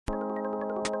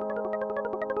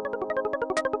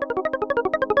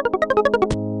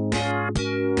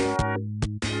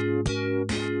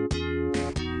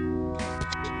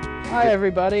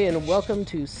everybody, and welcome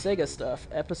to Sega Stuff,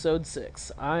 Episode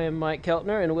 6. I am Mike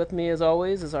Keltner, and with me, as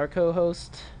always, is our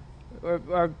co-host,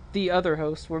 or the other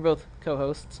host, we're both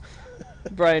co-hosts,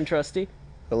 Bryan Trusty.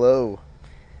 Hello.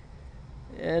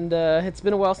 And it's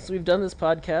been a while since we've done this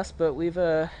podcast, but we've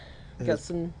got has-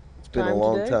 some It's been time a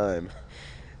long today. time.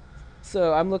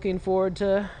 So I'm looking forward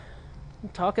to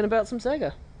talking about some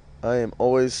Sega. I am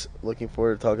always looking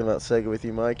forward to talking about Sega with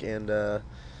you, Mike, and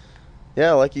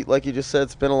yeah, like you just said,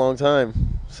 it's been a long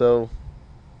time. So,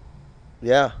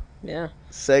 yeah, Yeah.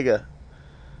 Sega.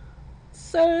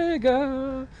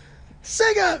 Sega!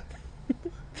 Sega.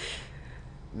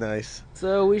 Nice.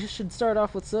 So we should start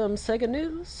off with some Sega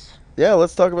news. Yeah,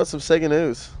 let's talk about some Sega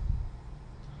news.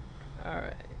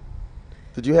 Alright.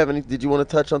 Did you want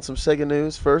to touch on some Sega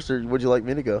news first, or would you like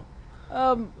me to go?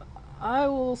 I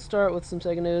will start with some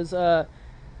Sega news.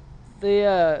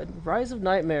 The Rise of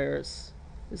Nightmares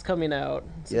is coming out.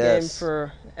 It's a game Yes.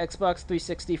 for Xbox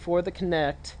 360 for the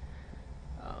Kinect.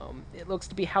 It looks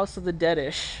to be House of the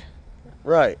Dead-ish.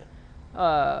 Right.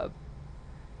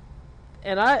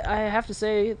 And I have to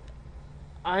say,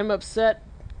 I'm upset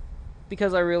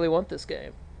because I really want this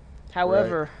game.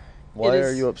 However, Why it are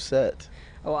is- you upset?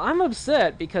 Oh, I'm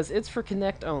upset because it's for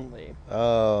Kinect only.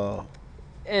 Oh.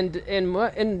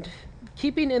 And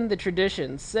keeping in the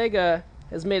tradition, Sega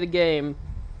has made a game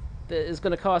that is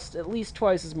going to cost at least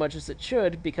twice as much as it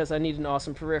should because I need an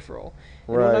awesome peripheral.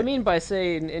 And what I Right. mean by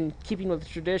saying, in keeping with the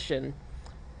tradition,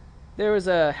 there was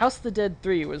a House of the Dead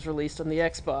 3 was released on the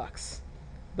Xbox,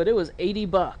 but it was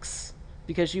 $80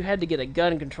 because you had to get a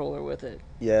gun controller with it.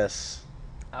 Yes.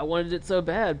 I wanted it so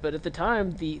bad, but at the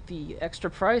time, the extra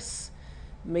price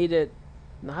made it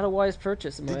not a wise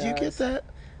purchase in my Did you get eyes. that?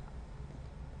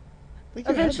 I think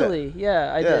you had that. Eventually,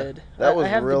 yeah, I Yeah, did. that I was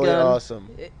have the really gun. awesome.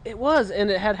 It was, and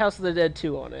it had House of the Dead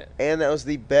 2 on it. And that was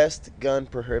the best gun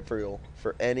peripheral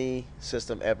for any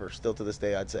system ever, still to this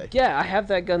day, I'd say. Yeah, I have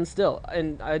that gun still,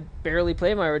 and I barely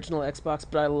play my original Xbox,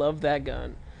 but I love that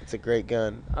gun. It's a great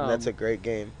gun, and that's a great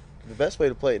game. The best way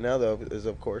to play it now, though, is,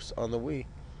 of course, on the Wii.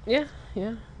 Yeah.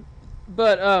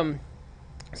 But,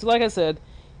 so like I said,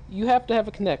 you have to have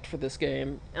a Kinect for this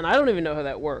game, and I don't even know how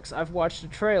that works. I've watched a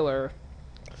trailer.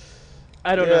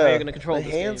 I don't know how you're going to control the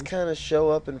this hands game. kind of show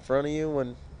up in front of you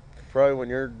when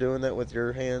you're doing that with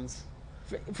your hands.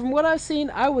 From what I've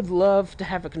seen, I would love to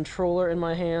have a controller in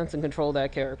my hands and control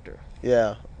that character.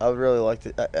 Yeah, I would really like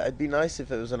to. It'd be nice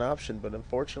if it was an option, but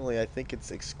unfortunately, I think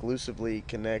it's exclusively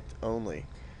Kinect only.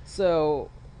 So,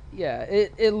 yeah,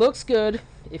 it looks good.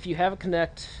 If you have a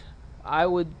Kinect, I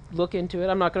would look into it.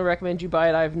 I'm not going to recommend you buy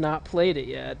it. I have not played it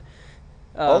yet.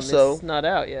 Also, it's not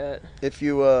out yet. If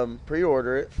you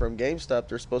pre-order it from GameStop,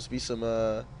 there's supposed to be some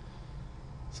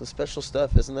special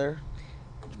stuff, isn't there?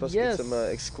 You're supposed to Yes. get some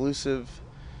exclusive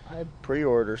I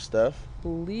pre-order stuff.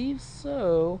 believe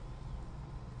so.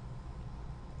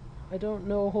 I don't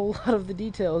know a whole lot of the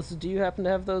details. Do you happen to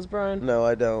have those, Brian? No,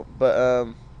 I don't.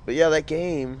 But yeah, that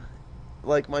game,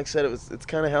 like Mike said, it's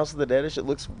kind of House of the Deadish. It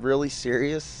looks really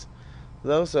serious,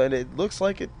 though. So and it looks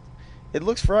like it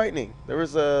looks frightening. There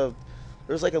was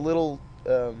like a little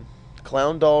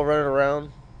clown doll running around.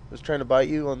 It was trying to bite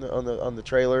you on the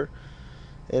trailer,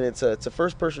 and it's a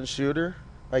first person shooter,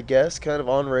 I guess, kind of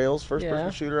on rails first Yeah.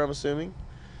 person shooter. I'm assuming,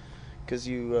 because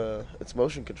it's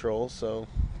motion control. So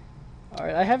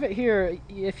Alright, I have it here.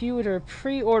 If you were to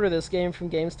pre-order this game from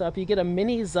GameStop, you get a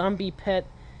mini zombie pet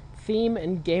theme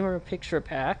and gamer picture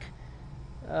pack.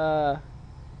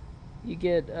 You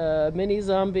get a mini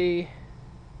zombie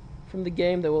from the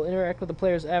game that will interact with the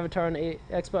player's avatar on the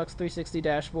Xbox 360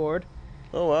 dashboard.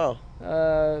 oh wow.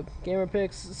 Gamer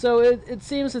pics. So it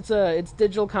seems it's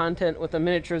digital content with a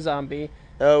miniature zombie.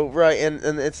 Oh right, and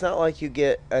it's not like you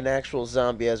get an actual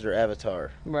zombie as your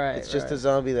avatar. Right. It's just right. a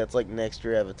zombie that's like next to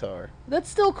your avatar. That's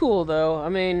still cool though. I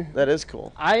mean, That is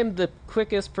cool. I am the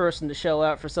quickest person to shell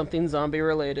out for something zombie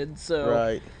related, so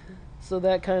Right. so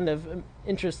that kind of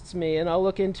interests me, and I'll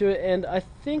look into it. And I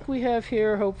think we have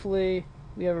here, hopefully,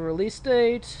 we have a release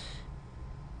date.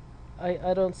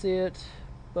 I don't see it,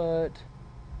 but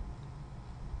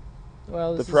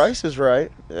well, The this is- price is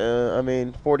right. I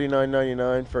mean,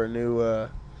 $49.99 for a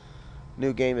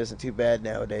new game isn't too bad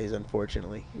nowadays,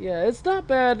 unfortunately. Yeah, it's not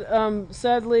bad.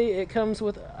 Sadly, it comes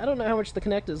with, I don't know how much the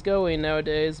Kinect is going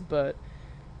nowadays, but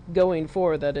going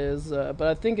forward, that is. But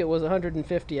I think it was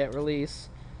 $150 at release,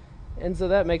 and so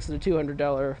that makes it a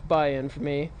 $200 buy-in for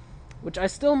me, which I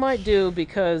still might do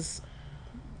because,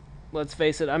 let's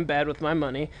face it, I'm bad with my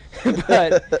money.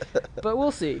 but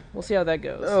we'll see. We'll see how that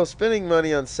goes. No, spending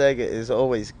money on Sega is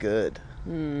always good.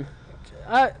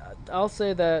 I'll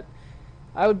say that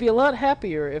I would be a lot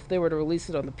happier if they were to release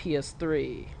it on the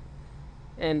PS3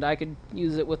 and I could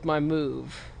use it with my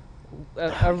move.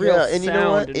 A real Yeah, and you know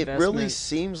sound what? It really investment.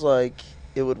 seems like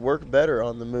it would work better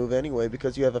on the move anyway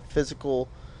because you have a physical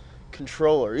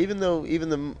controller. Even though even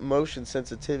the motion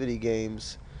sensitivity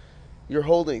games, you're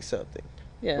holding something,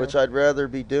 Yeah. which I'd rather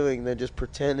be doing than just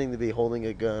pretending to be holding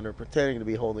a gun or pretending to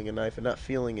be holding a knife and not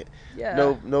feeling it.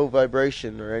 Yeah. No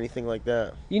vibration or anything like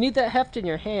that. You need that heft in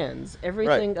your hands. Right.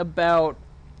 Everything about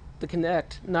the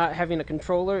Kinect not having a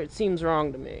controller, it seems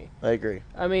wrong to me. I agree.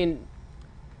 I mean,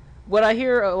 what I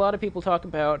hear a lot of people talk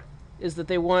about is that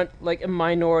they want like a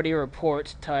Minority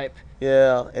Report type.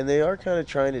 Yeah, and they are kind of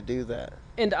trying to do that.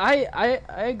 And I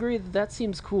agree that that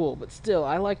seems cool, but still,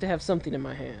 I like to have something in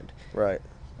my hand. Right.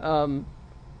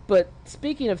 But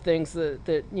speaking of things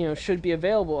that should be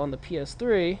available on the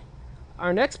PS3,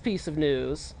 our next piece of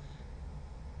news.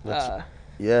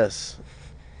 Yes.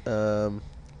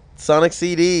 Sonic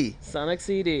CD Sonic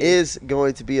CD is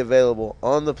going to be available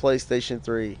on the PlayStation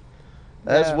 3,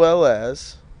 as Yeah. well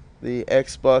as the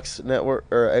Xbox Network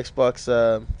or Xbox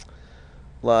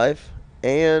Live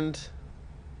and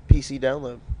PC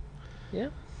download. Yeah.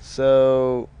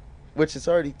 So, which it's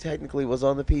already technically was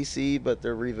on the PC, but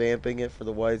they're revamping it for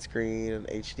the widescreen and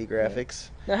HD graphics.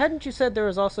 Now, hadn't you said there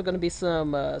was also going to be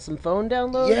some phone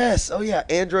downloads? Yes. Oh yeah,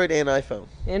 Android and iPhone.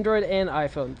 Android and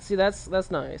iPhone. See, that's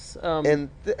nice. And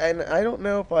I don't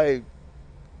know if I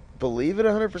believe it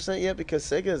 100% yet because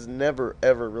Sega has never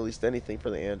ever released anything for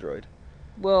the Android.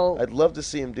 well, I'd love to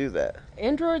see them do that.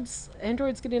 Android's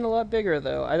getting a lot bigger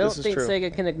though. I don't This is think true.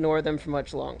 Sega can ignore them for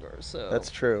much longer. So That's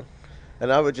true.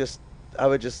 And I would just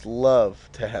love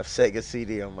to have Sega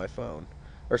CD on my phone.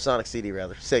 Or Sonic CD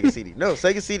rather. Sega CD. No,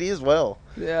 Sega CD as well.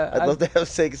 yeah. I'd love to have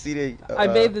Sega CD. I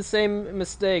made the same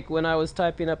mistake when I was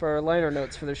typing up our liner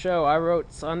notes for the show. I wrote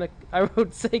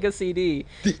Sega CD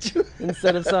Did you?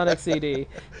 instead of Sonic CD.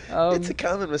 It's a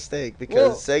common mistake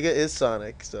because Sega is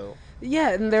Sonic, so. Yeah,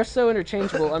 and they're so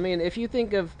interchangeable. I mean, if you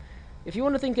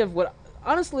want to think of what,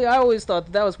 honestly, I always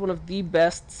thought that was one of the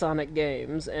best Sonic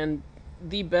games, and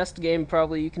the best game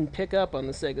probably you can pick up on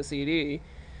the Sega CD.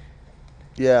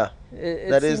 Yeah, It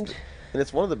that is, seemed- and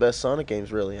it's one of the best Sonic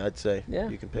games, really. I'd say. Yeah.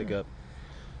 You can pick up.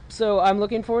 So I'm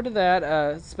looking forward to that,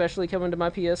 especially coming to my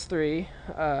PS3.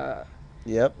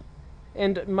 Yep.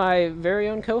 And my very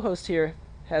own co-host here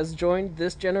has joined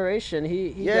this generation. He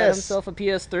got Yes. himself a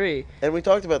PS3. And we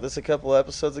talked about this a couple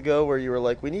episodes ago, where you were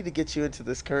like, "We need to get you into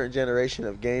this current generation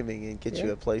of gaming and get you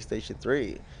Yeah. a PlayStation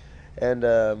 3." And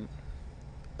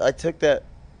I took that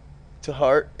to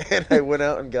heart, and I went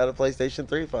out and got a PlayStation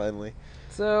 3 finally.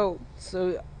 So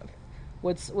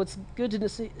what's good to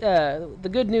see? The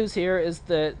good news here is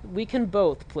that we can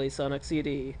both play Sonic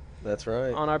CD That's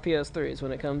right. on our PS3s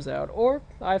when it comes out, or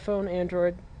iPhone,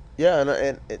 Android. Yeah,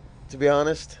 and to be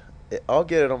honest, I'll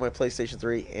get it on my PlayStation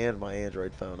 3 and my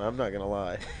Android phone. I'm not gonna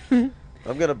lie.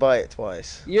 I'm gonna buy it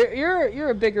twice. You're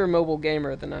a bigger mobile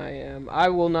gamer than I am. I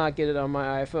will not get it on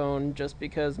my iPhone just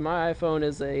because my iPhone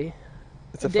is a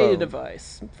It's a data phone.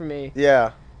 device for me.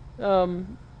 Yeah,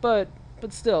 But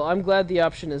still, I'm glad the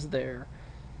option is there.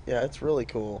 yeah, it's really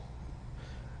cool.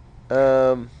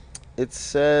 It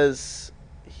says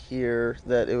here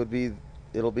that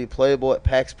it'll be playable at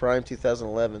PAX Prime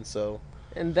 2011.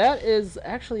 And that is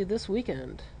actually this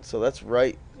weekend. So that's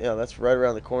right. Yeah, that's right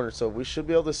around the corner. So we should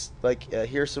be able to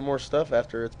hear some more stuff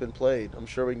after it's been played. I'm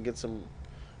sure we can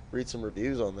read some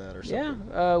reviews on that or something.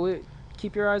 Yeah, we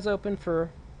keep your eyes open for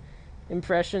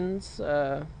impressions.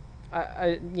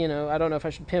 I don't know if I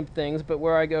should pimp things, but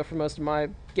where I go for most of my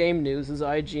game news is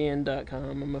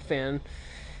IGN.com. I'm a fan,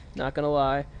 not gonna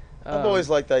lie. I've always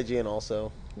liked IGN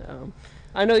also.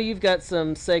 I know you've got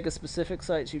some Sega-specific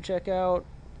sites you check out,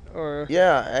 or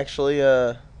Yeah, actually,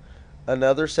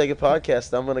 another Sega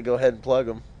podcast. I'm gonna go ahead and plug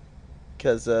them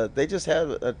because they just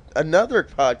have another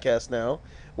podcast now.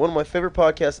 One of my favorite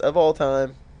podcasts of all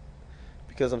time,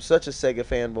 because I'm such a Sega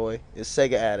fanboy, is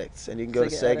Sega Addicts, and you can go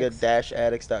Sega to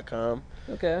sega-addicts.com,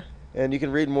 okay. and you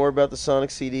can read more about the Sonic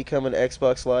CD coming to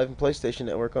Xbox Live and PlayStation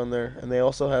Network on there. And they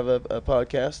also have a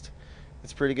podcast.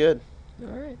 It's pretty good. All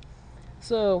right.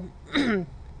 So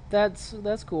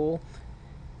that's cool.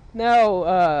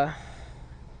 Now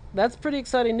that's pretty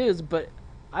exciting news, but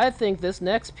I think this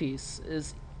next piece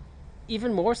is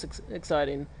even more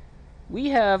exciting. We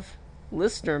have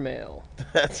listener mail.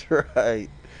 That's right.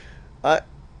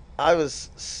 I was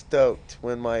stoked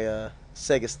when my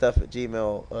Sega stuff at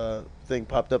Gmail thing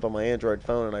popped up on my Android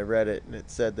phone, and I read it, and it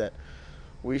said that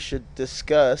we should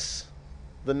discuss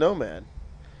the Nomad.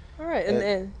 All right,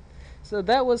 and so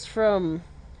that was from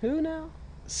who now?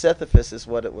 Sethifus is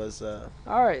what it was. All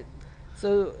right.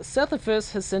 So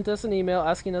Sethifus has sent us an email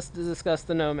asking us to discuss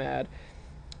the Nomad.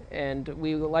 and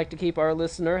we would like to keep our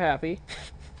listener happy.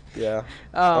 Yeah.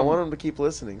 I um, want them to keep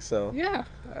listening, so. yeah,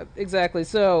 exactly.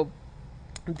 So,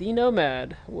 the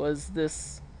Nomad was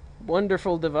this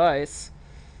wonderful device.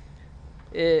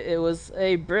 It was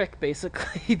a brick,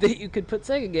 basically, that you could put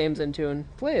Sega games into and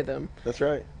play them. That's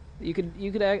right.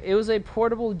 It was a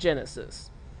portable Genesis,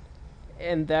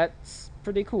 and that's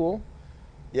pretty cool.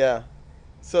 Yeah.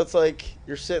 So it's like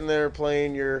you're sitting there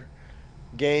playing your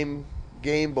Game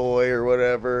Boy or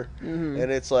whatever, Mm-hmm.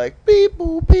 and it's like beep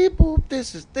boop beep boop.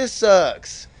 This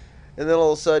sucks. And then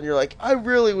all of a sudden you're like, I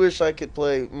really wish I could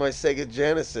play my Sega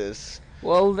Genesis.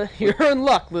 Well, you're in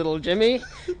luck, little Jimmy,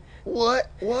 What?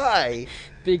 Why?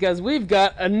 because we've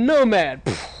got a Nomad.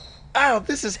 Ow,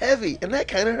 this is heavy, and that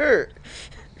kind of hurt.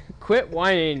 Quit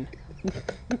whining,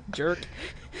 jerk.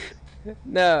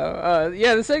 No,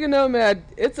 yeah, the Sega Nomad,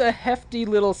 it's a hefty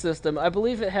little system. I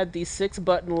believe it had the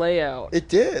 6-button layout. It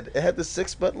did. It had the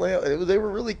 6-button layout. They were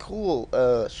really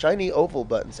cool, shiny oval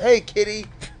buttons. Hey, kitty!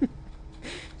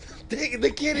 Dang it, the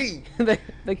kitty! The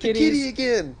The kitties kitty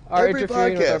again. are Every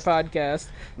interfering podcast. with our podcast.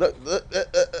 Look,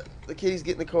 the kitty's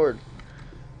getting the cord.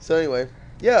 So anyway,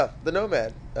 yeah, the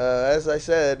Nomad. As I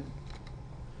said,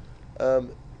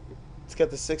 it's got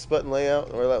the 6-button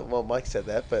layout. Well, Mike said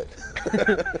that, but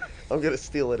I'm gonna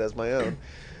steal it as my own.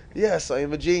 Yes, I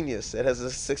am a genius. It has a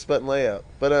 6-button layout,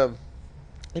 but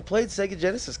it played Sega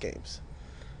Genesis games.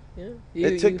 Yeah.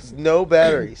 It took no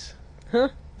batteries. Huh?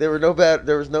 There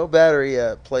was no battery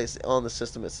placed on the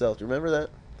system itself. Do you remember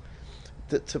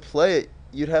that? To play it,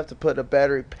 you'd have to put a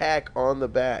battery pack on the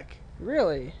back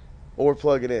Really? or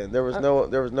plug it in. There was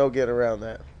no getting around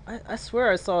that. I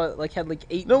swear I saw it had like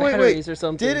 8 No, wait. batteries or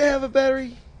something. Did it have a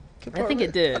battery I think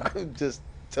it did. I'm just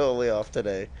totally off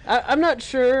today. I'm not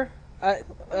sure. I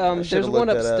There's should've one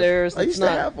looked that up. upstairs. I That's used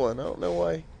not, to have one. I don't know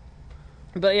why.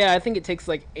 But yeah, I think it takes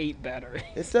like 8 batteries.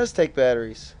 It does take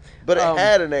batteries, but it Um,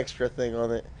 had an extra thing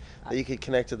on it that you could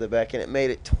connect to the back, and it made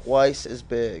it twice as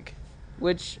big.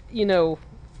 Which,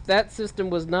 that system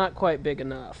was not quite big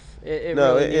enough. It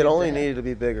No, really it only that. needed to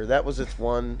be bigger. That was its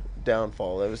one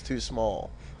downfall. It was too small.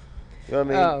 You know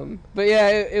what I mean? But yeah,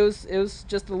 it was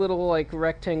just a little like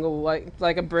rectangle,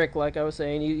 like a brick, like I was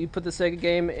saying. You put the Sega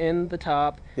game in the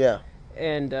top, Yeah.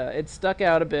 and it stuck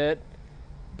out a bit.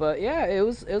 But yeah, it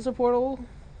was a portable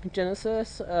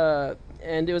Genesis,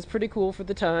 and it was pretty cool for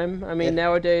the time. I mean, Yeah.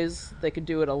 nowadays they could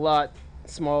do it a lot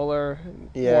smaller, more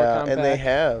Yeah, compact. and they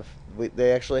have.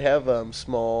 They actually have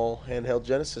small handheld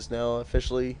Genesis now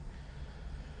officially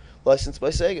licensed by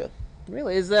Sega.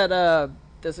 Really, is that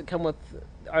does it come with?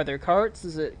 Are there carts?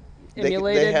 Is it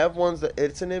emulated? They have ones that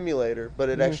it's an emulator, but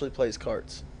it Mhm. actually plays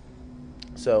carts.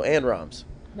 So and ROMs.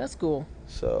 That's cool.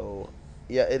 So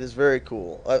yeah, it is very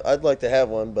cool. I'd like to have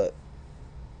one, but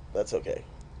that's okay.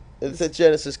 It's a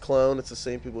Genesis clone. It's the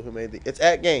same people who made It's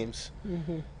at Games.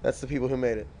 Hmm. That's the people who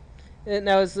made it. And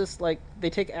now, is this like they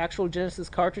take actual Genesis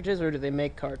cartridges, or do they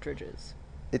make cartridges?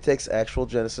 It takes actual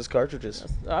Genesis cartridges.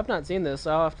 I've not seen this.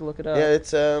 So I'll have to look it up. Yeah,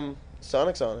 it's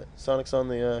Sonic's on it. Sonic's on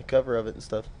the cover of it and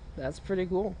stuff. That's pretty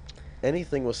cool.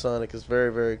 Anything with Sonic is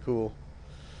very, very cool,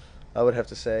 I would have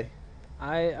to say.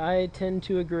 I tend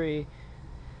to agree.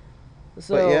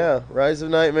 So But yeah, Rise of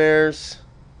Nightmares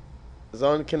is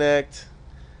on Connect.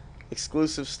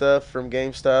 Exclusive stuff from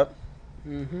GameStop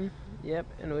Mm-hmm. Yep.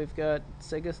 And we've got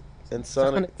Sega and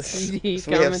Sonic. CD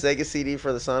So we have coming. Sega CD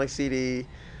for the Sonic CD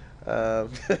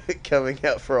coming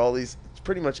out for all these,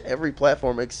 pretty much every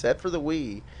platform except for the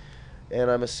Wii. And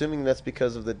I'm assuming that's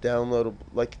because of the downloadable,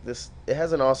 like this. It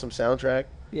has an awesome soundtrack,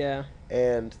 Yeah.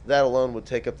 and that alone would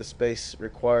take up the space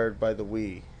required by the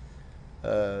Wii.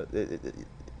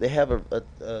 They have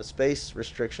a space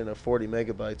restriction of 40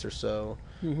 megabytes or so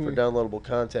Mm-hmm. for downloadable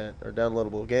content or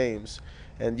downloadable games,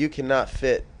 and you cannot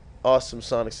fit awesome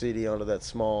Sonic CD onto that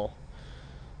small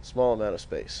amount of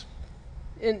space.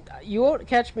 And you won't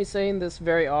catch me saying this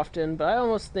very often, but I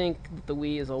almost think that the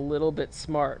Wii is a little bit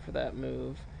smart for that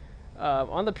move.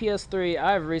 On the PS3,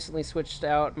 I've recently switched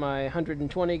out my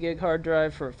 120 gig hard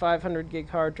drive for a 500 gig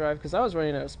hard drive because I was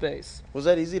running out of space. Was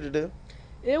that easy to do?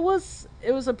 It was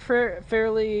a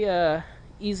fairly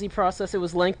easy process. It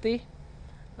was lengthy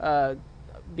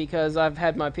because I've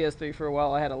had my PS3 for a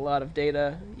while. I had a lot of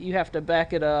data. You have to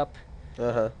back it up,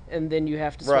 Uh-huh. and then you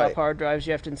have to swap Right. hard drives.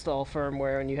 You have to install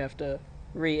firmware, and you have to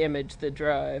re-image the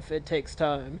drive. It takes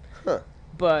time. Huh.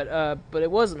 But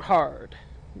it wasn't hard.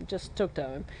 It just took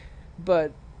time.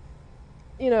 But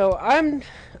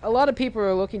a lot of people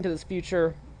are looking to this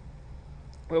future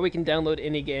where we can download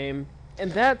any game,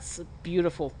 and that's a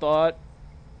beautiful thought.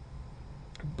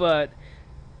 But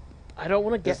I don't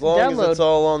want to As long as it's download.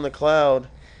 all on the cloud.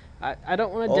 I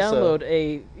don't want to Also- download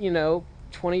a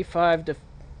 25 to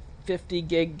 50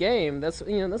 gig game. That's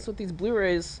that's what these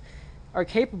Blu-rays are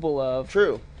capable of.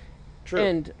 True. True.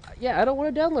 And yeah, I don't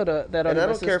want to download that And onto I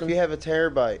my don't care if system. you have a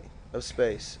terabyte of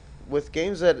space. With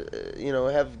games that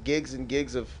have gigs and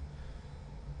gigs of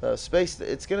space,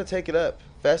 it's going to take it up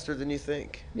faster than you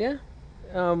think. Yeah.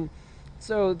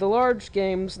 So the large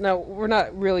games. Now we're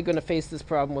not really going to face this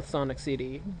problem with Sonic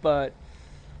CD, but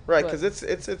Right, because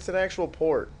it's an actual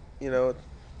port.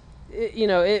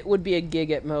 it would be a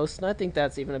gig at most, and I think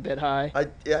that's even a bit high. I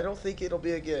don't think it'll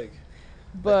be a gig.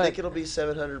 But I think it'll be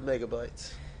 700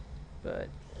 megabytes.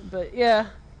 but yeah,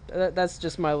 that's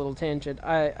just my little tangent.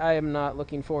 I am not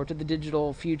looking forward to the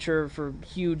digital future for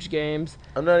huge games.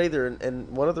 I'm not either, and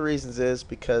one of the reasons is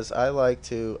because I like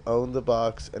to own the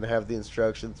box and have the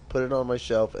instructions, put it on my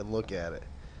shelf, and look at it.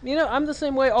 I'm the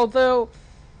same way, although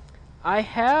I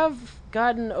have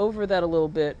gotten over that a little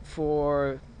bit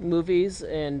for movies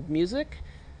and music.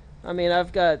 I mean,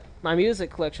 I've got my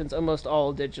music collection's almost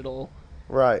all digital.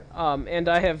 Right. And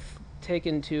I have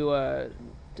taken to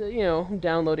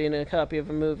downloading a copy of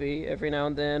a movie every now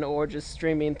and then, or just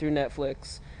streaming through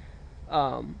Netflix,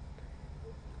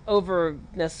 over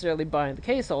necessarily buying the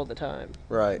case all the time.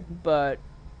 Right. But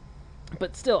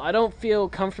still, I don't feel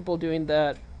comfortable doing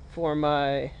that for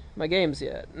my games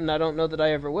yet, and I don't know that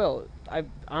I ever will. I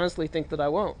honestly think that I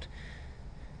won't.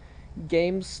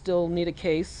 Games still need a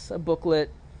case, a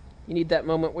booklet. You need that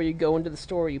moment where you go into the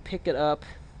store, you pick it up,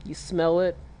 you smell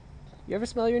it. You ever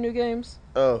smell your new games?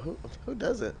 Oh, who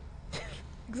doesn't?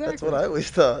 Exactly. That's what I always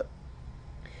thought.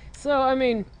 So, I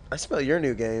mean, I smell your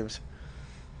new games.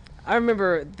 I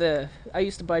remember I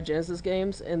used to buy Genesis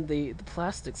games, and the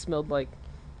plastic smelled like,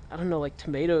 I don't know, like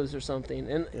tomatoes or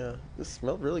something. And Yeah, it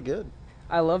smelled really good.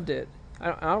 I loved it.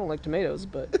 I don't like tomatoes,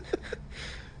 but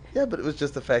Yeah, but it was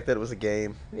just the fact that it was a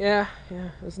game. yeah,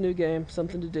 it was a new game,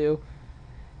 something to do.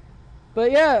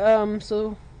 But yeah,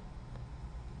 so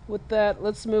with that,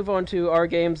 let's move on to our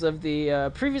games of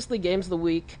the previously games of the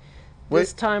week.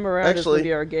 This time around is going to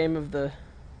be our game of the.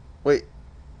 Wait.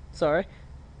 Sorry.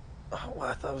 Oh, well,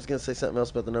 I thought I was going to say something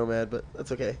else about the Nomad, but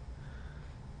that's okay.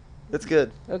 It's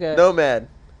good. Okay. Nomad.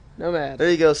 Nomad. There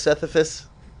you go, Sethifus.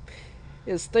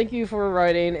 Yes, thank you for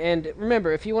writing, and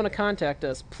remember, if you want to contact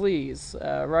us, please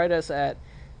write us at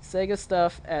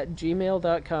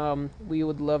segastuff@gmail.com. We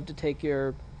would love to take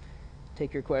your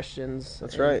questions.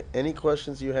 That's right. Any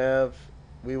questions you have,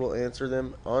 we will answer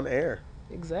them on air.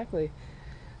 Exactly.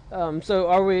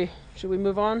 So should we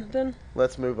move on then?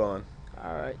 Let's move on.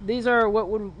 All right. These are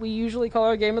what we usually call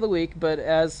our game of the week, but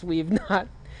as we've not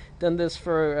done this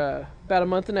for about a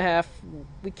month and a half,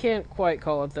 we can't quite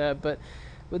call it that, but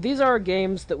these are our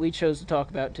games that we chose to talk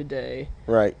about today.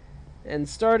 Right. And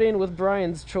starting with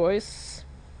Bryan's choice.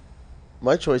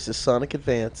 My choice is Sonic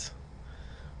Advance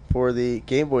for the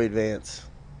Game Boy Advance.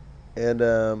 And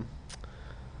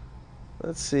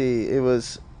let's see, it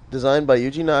was designed by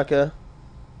Yuji Naka,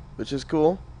 which is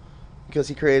cool because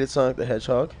he created Sonic the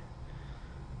Hedgehog.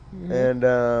 Mm-hmm. And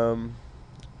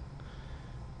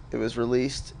it was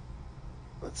released,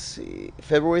 let's see,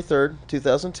 February 3rd,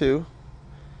 2002.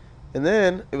 And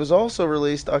then it was also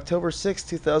released October 6th,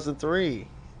 2003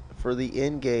 for the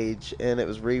N-Gage, and it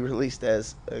was re-released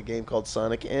as a game called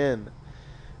Sonic N.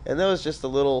 And that was just a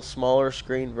little smaller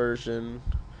screen version.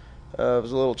 It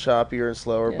was a little choppier and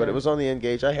slower, but it was on the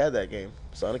N-Gage. I had that game,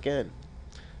 Sonic N.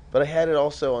 But I had it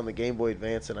also on the Game Boy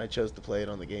Advance, and I chose to play it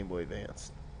on the Game Boy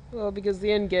Advance. Well, because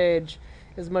the N-Gage,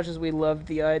 as much as we loved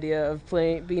the idea of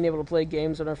being able to play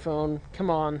games on our phone, come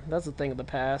on, that's a thing of the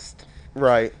past.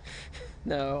 Right.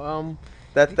 No,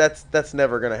 That's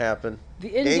never gonna happen.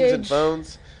 The N-Gage, games and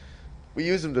phones, we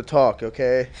use them to talk,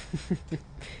 okay?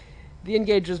 The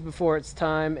N-Gage was before its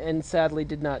time, and sadly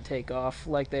did not take off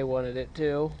like they wanted it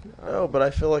to. No, but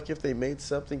I feel like if they made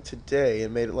something today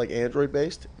and made it like Android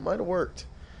based, it might have worked.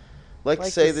 Like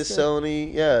say the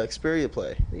Sony, Xperia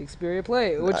Play. The Xperia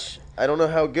Play, which I don't know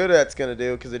how good that's gonna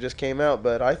do because it just came out,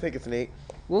 but I think it's neat.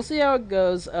 We'll see how it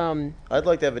goes. I'd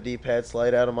like to have a D-pad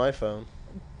slide out of my phone.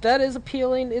 That is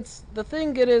appealing. It's the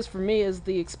thing it is for me is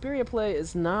the Xperia Play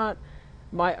is not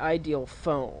my ideal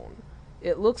phone.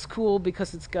 It looks cool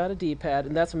because it's got a D-pad,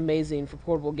 and that's amazing for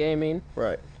portable gaming.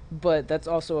 Right. But that's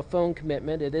also a phone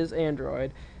commitment. It is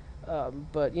Android.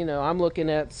 But I'm looking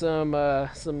at some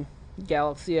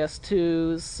Galaxy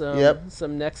S2s,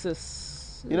 some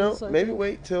Nexus. Maybe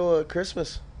wait till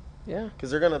Christmas. Yeah. Because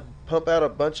they're gonna pump out a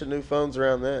bunch of new phones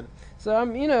around then. So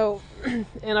I'm,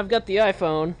 and I've got the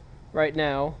iPhone right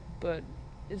now, but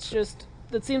it's just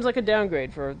it seems like a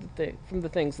downgrade from the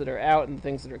things that are out and the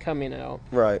things that are coming out.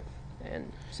 Right.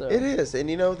 And so it is, and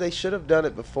they should have done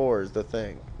it before is the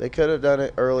thing. They could have done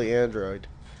it early Android.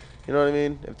 You know what I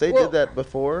mean? If they Well, did that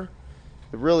before,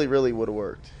 it really, really would have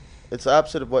worked. It's the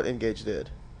opposite of what Engage did.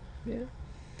 yeah.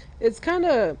 It's kind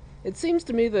of. It seems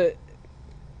to me that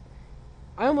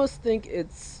I almost think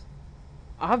it's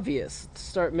obvious to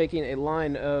start making a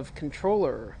line of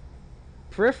controller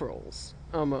peripherals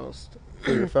almost.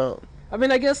 For your phone. I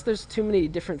mean, I guess there's too many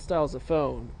different styles of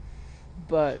phone,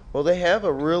 but Well, they have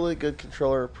a really good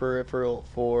controller peripheral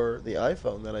for the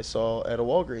iPhone that I saw at a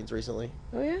Walgreens recently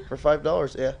oh yeah, for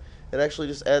 $5. Yeah, it actually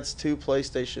just adds 2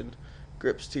 PlayStation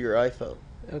grips to your iPhone.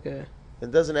 okay.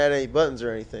 It doesn't add any buttons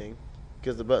or anything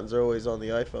because the buttons are always on the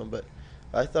iPhone. But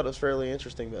I thought it was fairly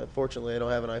interesting. But unfortunately, I don't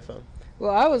have an iPhone.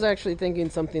 Well, I was actually thinking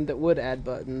something that would add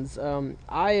buttons.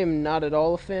 I am not at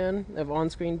all a fan of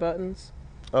on-screen buttons,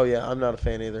 Oh yeah, I'm not a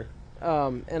fan either.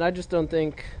 and I just don't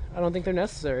think they're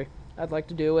necessary. I'd like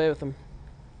to do away with them.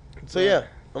 So yeah,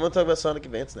 I'm gonna talk about Sonic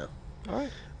Advance now. All right.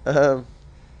 Um,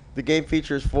 the game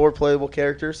features 4 playable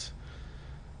characters,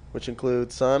 which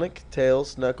include Sonic,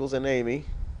 Tails, Knuckles, and Amy.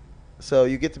 So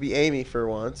you get to be Amy for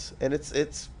once, and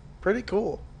it's pretty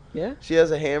cool. Yeah. She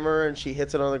has a hammer and she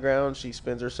hits it on the ground. She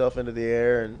spins herself into the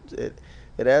air, and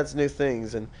it adds new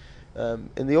things. And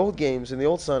in the old games, in the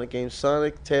old Sonic games,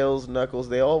 Sonic, Tails, Knuckles,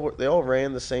 they all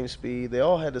ran the same speed. They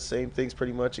all had the same things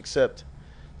pretty much, except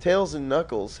Tails and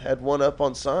Knuckles had one up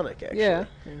on Sonic actually, Yeah.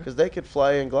 because they could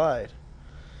fly and glide,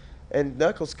 and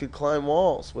Knuckles could climb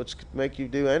walls, which could make you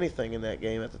do anything in that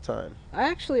game at the time. I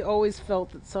actually always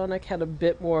felt that Sonic had a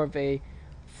bit more of a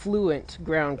fluent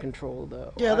ground control,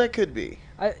 though. Yeah, that could be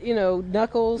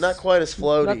Knuckles. not quite as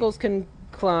floaty. Knuckles can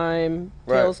climb,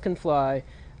 Right. Tails can fly,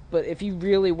 but if you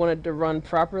really wanted to run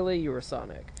properly, you were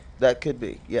Sonic. That could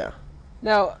be, yeah.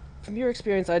 Now, from your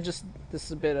experience, this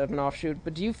is a bit of an offshoot,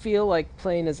 but do you feel like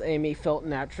playing as Amy felt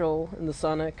natural in the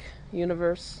Sonic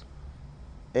universe?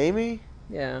 Amy,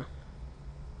 Yeah.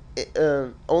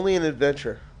 only in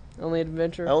Adventure. Only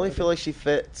Adventure? I only Okay. feel like she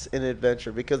fits in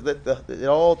Adventure because it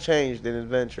all changed in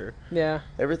Adventure. Yeah.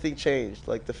 Everything changed,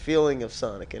 like the feeling of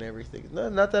Sonic and everything.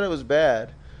 Not that it was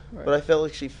bad, Right. but I felt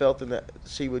like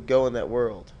she would go in that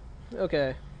world.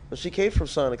 Okay. But she came from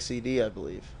Sonic CD, I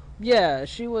believe. Yeah,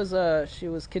 she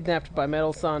was kidnapped by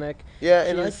Metal Sonic. Yeah,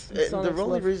 and She's the Sonic's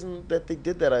only love- reason that they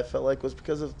did that, I felt like, was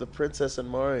because of the Princess and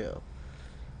Mario.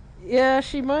 Yeah,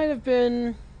 she might have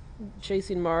been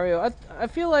chasing Mario. I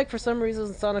feel like for some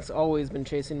reason Sonic's always been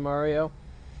chasing Mario,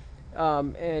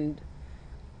 and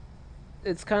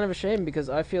it's kind of a shame because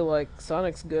I feel like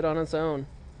Sonic's good on its own.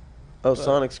 Oh, But-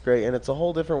 Sonic's great, and it's a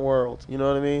whole different world. You know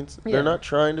what I mean? Yeah. They're not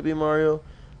trying to be Mario,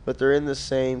 but they're in the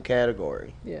same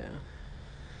category. Yeah.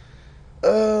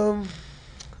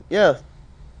 Yeah,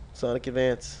 Sonic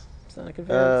Advance. Sonic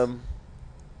Advance.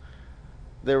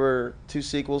 There were 2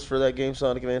 sequels for that game,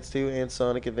 Sonic Advance 2 and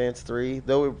Sonic Advance 3.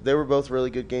 Though they were both really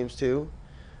good games too.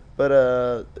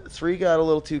 But 3 got a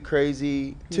little too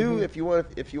crazy. 2, Mhm. if you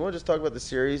want to just talk about the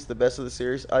series, the best of the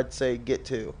series, I'd say get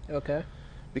 2 Okay.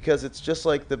 because it's just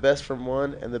like the best from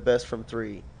 1 and the best from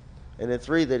 3. And in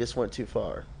 3 they just went too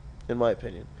far, in my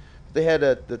opinion. They had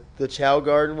the Chow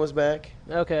Garden was back.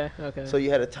 Okay. Okay. So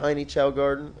you had a tiny Chow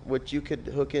Garden, which you could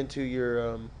hook into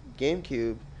your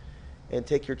GameCube and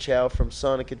take your Chow from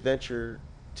Sonic Adventure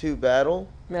 2 Battle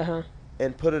Uh-huh.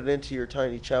 and put it into your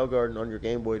tiny Chow Garden on your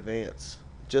Game Boy Advance,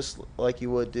 just like you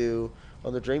would do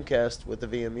on the Dreamcast with the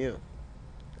VMU.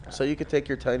 So you could take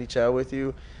your tiny Chow with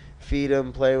you, feed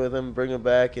him, play with him, bring him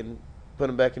back, and put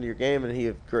him back into your game, and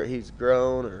he's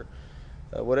grown, or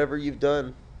whatever you've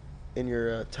done in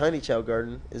your tiny Chow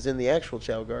Garden is in the actual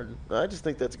Chow Garden. I just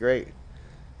think that's great.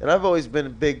 And I've always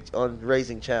been big on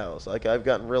raising chows. Like, I've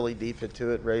gotten really deep into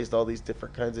it, raised all these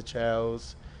different kinds of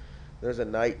chows. There's a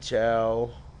night chow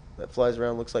that flies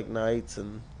around, looks like knights,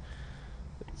 and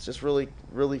it's just really,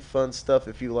 really fun stuff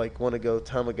if you, like, want to go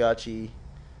Tamagotchi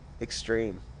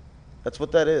Extreme. That's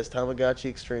what that is, Tamagotchi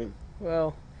Extreme.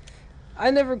 Well, I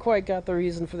never quite got the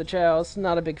reason for the chows.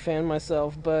 Not a big fan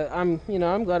myself, but I'm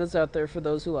glad it's out there for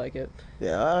those who like it.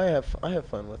 Yeah, I have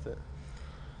fun with it.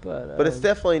 But It's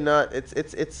definitely not.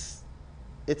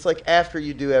 It's like after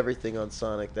you do everything on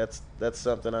Sonic, that's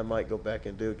something I might go back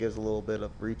and do. It gives a little bit of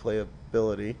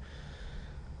replayability.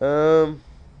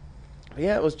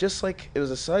 Yeah, it was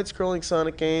a side-scrolling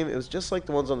Sonic game. It was just like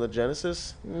the ones on the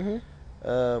Genesis,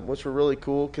 which were really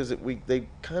cool because they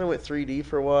kind of went 3D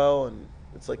for a while, and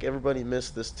it's like everybody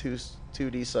missed this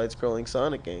 2D side-scrolling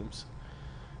Sonic games.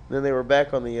 And then they were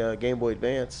back on the Game Boy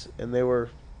Advance, and they were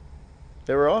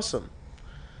awesome.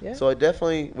 Yeah. So I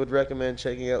definitely would recommend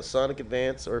checking out Sonic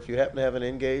Advance, or if you happen to have an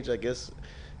N-Gage, I guess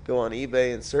go on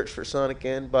eBay and search for Sonic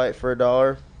N, buy it for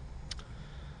 $1.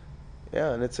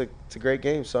 Yeah, and it's a great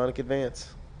game, Sonic Advance.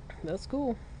 That's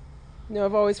cool.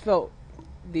 I've always felt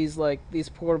these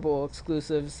portable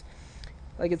exclusives.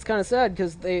 Like, it's kind of sad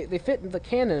because they fit in the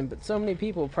canon, but so many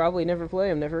people probably never play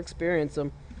them, never experience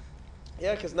them.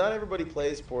 Yeah, because not everybody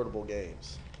plays portable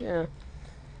games. Yeah.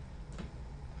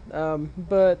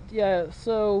 But yeah,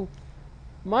 so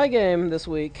my game this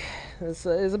week is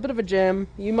a bit of a gem.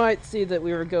 You might see that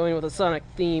we were going with a Sonic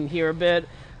theme here a bit.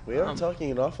 We are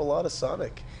talking an awful lot of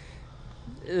Sonic.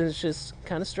 It's just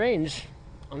kind of strange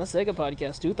on a Sega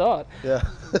podcast. Who thought? Yeah.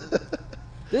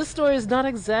 This story is not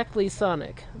exactly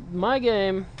Sonic. My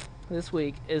game this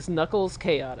week is Knuckles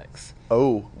Chaotix.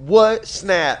 Oh, what?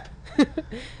 Snap.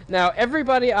 Now,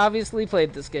 everybody obviously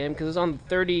played this game because it was on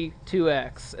the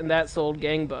 32X, and that sold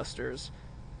gangbusters.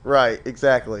 Right,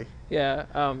 exactly. Yeah,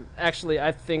 actually,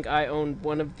 I think I owned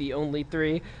one of the only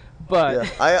three, but... Yeah,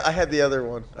 I had the other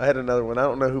one. I had another one. I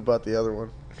don't know who bought the other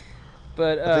one.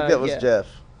 But I think that was Jeff.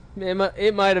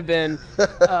 It might have been.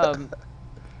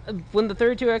 When the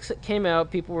 32X came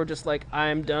out, people were just like,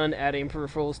 I'm done adding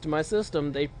peripherals to my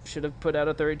system. They should have put out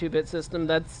a 32-bit system.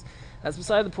 That's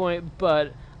beside the point,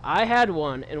 but I had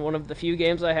one, and one of the few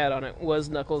games I had on it was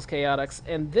Knuckles Chaotix,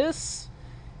 and this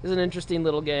is an interesting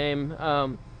little game.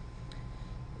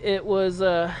 It was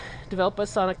developed by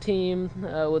Sonic Team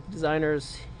with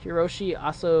designers Hiroshi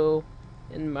Aso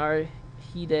and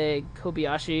Marihide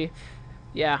Kobayashi.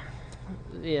 Yeah,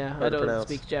 I don't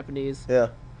speak Japanese. Yeah.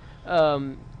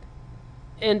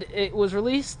 And it was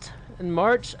released in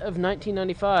March of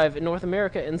 1995 in North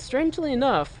America, and strangely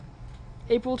enough,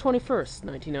 April 21st,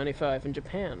 1995 in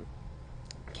Japan.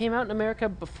 Came out in America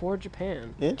before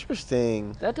Japan.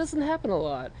 Interesting. That doesn't happen a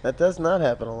lot. That does not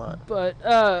happen a lot.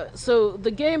 But so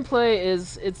the gameplay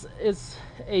is it's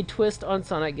a twist on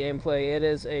Sonic gameplay. It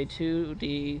is a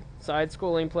 2D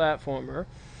side-scrolling platformer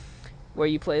where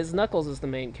you play as Knuckles as the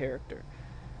main character.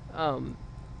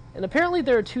 And apparently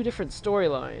there are two different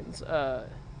storylines.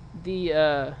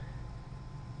 The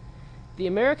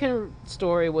American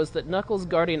story was that Knuckles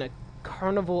guarding a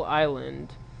carnival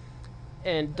island,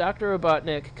 and Dr.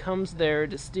 Robotnik comes there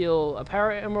to steal a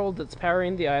power emerald that's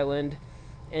powering the island,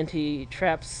 and he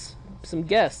traps some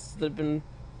guests that have been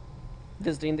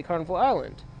visiting the carnival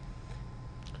island.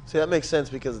 See, that makes sense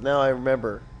because now I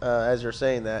remember, as you're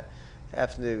saying that,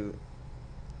 have to,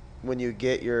 when you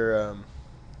get your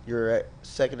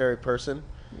secondary person,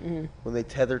 Mm-hmm. when they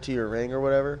tether to your ring or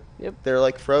whatever, Yep. they're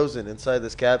like frozen inside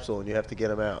this capsule and you have to get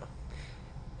them out.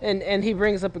 And he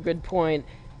brings up a good point.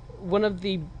 One of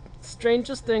the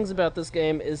strangest things about this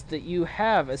game is that you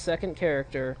have a second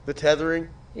character. The tethering?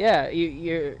 Yeah,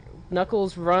 your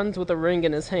Knuckles runs with a ring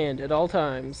in his hand at all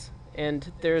times,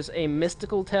 and there's a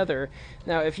mystical tether.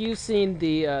 Now, if you've seen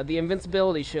the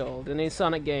invincibility shield in a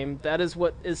Sonic game, that is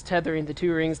what is tethering the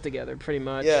two rings together, pretty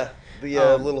much. Yeah,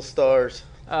 the little stars.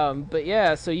 But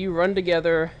yeah, so you run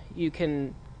together. You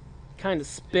can kind of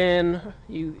spin.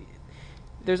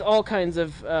 There's all kinds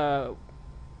of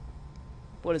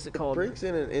what is it called? It brings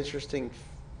in an interesting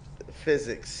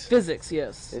physics. Physics,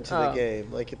 yes. Into the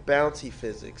game, like bouncy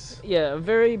physics. Yeah,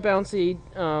 very bouncy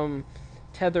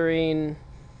tethering.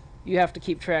 You have to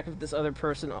keep track of this other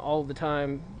person all the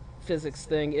time. Physics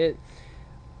thing.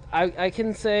 I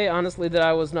can say honestly that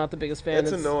I was not the biggest fan.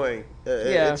 It's annoying.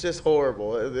 Yeah. It's just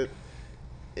horrible.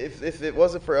 If it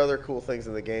wasn't for other cool things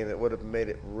in the game, it would have made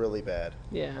it really bad.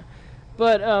 Yeah,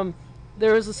 but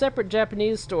there was a separate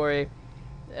Japanese story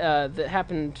that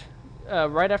happened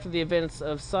right after the events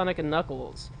of Sonic and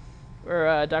Knuckles,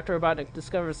 where Dr. Robotnik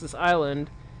discovers this island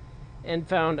and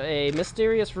found a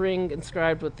mysterious ring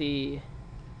inscribed with the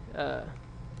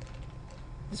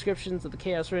descriptions of the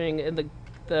Chaos Ring, and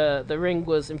the ring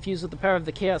was infused with the power of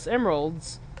the Chaos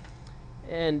Emeralds,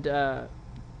 and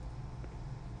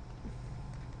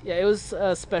yeah, it was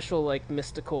a special, like,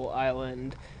 mystical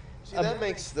island. See, that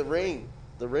makes the ring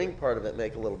part of it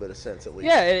make a little bit of sense, at least.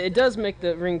 Yeah, it does make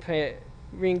the ring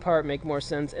part make more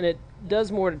sense, and it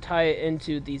does more to tie it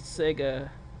into the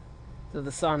Sega,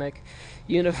 the Sonic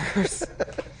universe,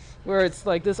 where it's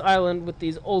like this island with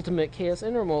these ultimate Chaos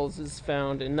Emeralds is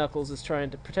found, and Knuckles is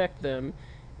trying to protect them,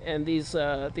 and these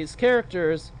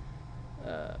characters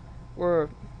were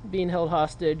being held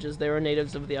hostage as they were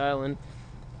natives of the island.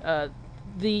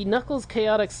 The Knuckles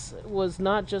Chaotix was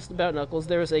not just about Knuckles.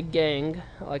 There was a gang.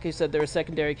 Like you said, there were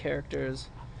secondary characters.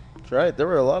 That's right. There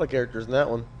were a lot of characters in that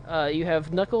one. You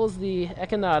have Knuckles the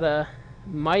Echinata,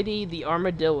 Mighty the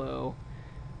Armadillo.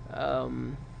 I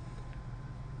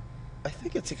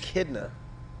think it's Echidna.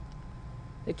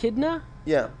 Echidna?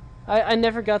 Yeah. I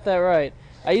never got that right.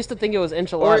 I used to think it was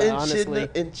Enchilada, honestly.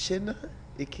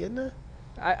 Echidna?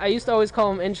 I used to always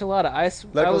call him Enchilada.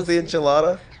 Knuckles the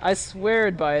Enchilada? I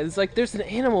swear by it. It's like, there's an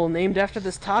animal named after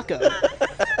this taco.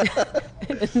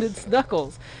 and it's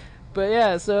Knuckles. But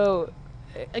yeah, so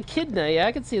Echidna, yeah,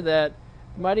 I could see that.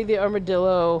 Mighty the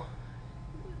Armadillo,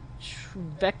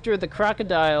 Vector the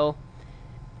Crocodile,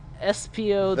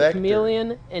 SPO the Vector.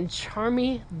 Chameleon, and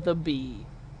Charmy the Bee.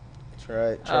 That's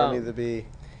right. Charmy the Bee.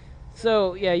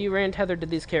 So, yeah, you ran tethered to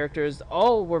these characters.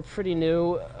 All were pretty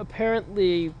new.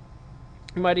 Apparently,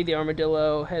 Mighty the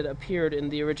Armadillo had appeared in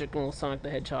the original Sonic the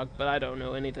Hedgehog, but I don't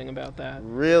know anything about that.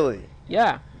 Really?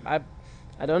 Yeah, I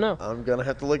don't know. I'm going to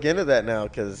have to look into that now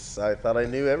because I thought I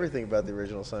knew everything about the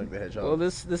original Sonic the Hedgehog. Well,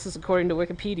 this is according to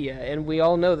Wikipedia, and we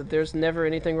all know that there's never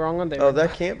anything wrong on there. Oh,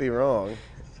 that can't be wrong.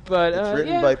 But it's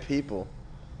written yeah. by people.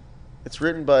 It's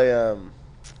written by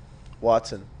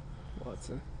Watson,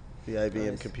 the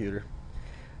IBM computer.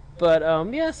 But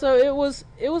yeah, so it was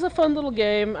a fun little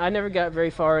game. I never got very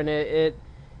far in it.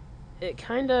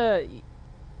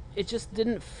 It just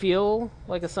didn't feel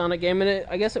like a Sonic game, and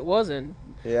I guess it wasn't.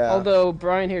 Yeah. Although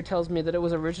Bryan here tells me that it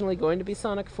was originally going to be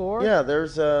Sonic 4. Yeah, there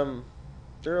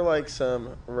are like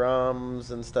some ROMs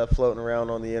and stuff floating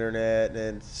around on the internet,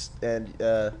 and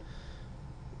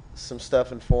some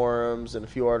stuff in forums and a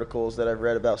few articles that I've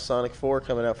read about Sonic 4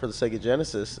 coming out for the Sega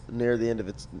Genesis near the end of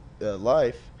its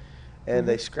life, and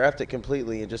they scrapped it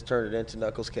completely and just turned it into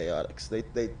Knuckles Chaotix.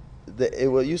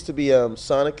 It used to be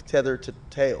Sonic tethered to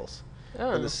Tails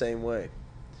in the same way.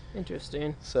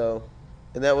 Interesting. So,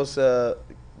 and that was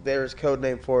there's code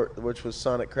name for it, which was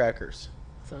Sonic Crackers.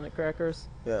 Sonic Crackers.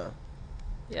 Yeah.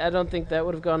 Yeah, I don't think that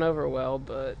would have gone over well,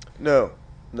 but No,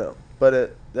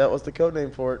 but that was the code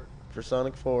name for it. For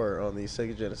Sonic 4 on the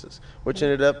Sega Genesis, which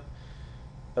ended up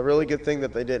a really good thing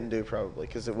that they didn't do probably,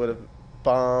 because it would have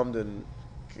bombed and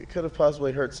it could have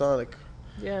possibly hurt Sonic.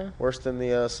 Yeah. Worse than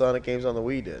the Sonic games on the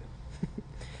Wii did.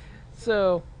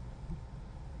 So,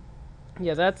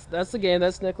 yeah, that's the game.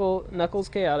 That's Knuckles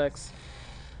Chaotix.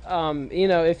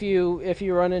 If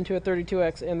you run into a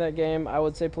 32X in that game, I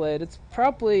would say play it. It's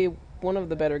probably one of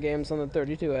the better games on the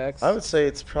 32X. I would say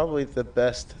it's probably the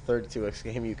best 32X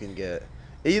game you can get.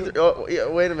 Wait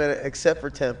a minute. Except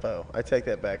for Tempo, I take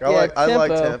that back. I like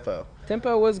Tempo.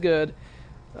 Tempo was good,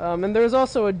 and there was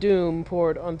also a Doom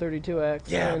port on 32X.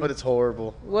 Yeah, but it's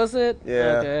horrible. Was it?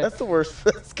 Yeah, okay. That's the worst.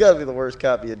 That's gotta be the worst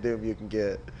copy of Doom you can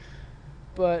get.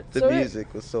 But the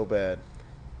music was so bad.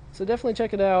 So definitely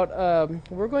check it out.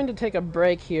 We're going to take a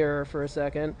break here for a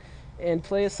second and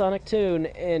play a Sonic tune,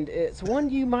 and it's one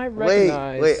you might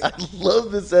recognize. Wait! I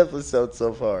love this episode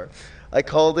so far. I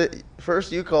called it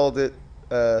first. You called it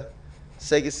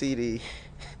Sega CD.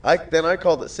 Then I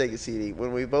called it Sega CD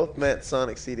when we both meant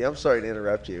Sonic CD. I'm sorry to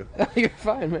interrupt you. You're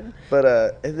fine, man.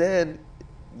 But and then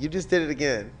you just did it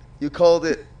again. You called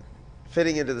it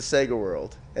Fitting into the Sega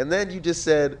World, and then you just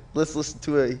said, "Let's listen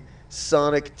to a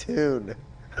Sonic tune."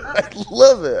 I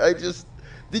love it.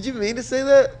 Did you mean to say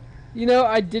that?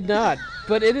 I did not,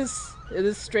 but it is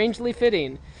strangely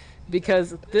fitting,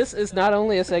 because this is not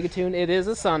only a Sega tune, it is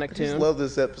a Sonic tune. I just love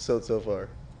this episode so far.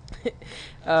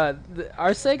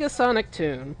 Our Sega Sonic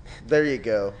tune. There you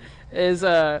go. Is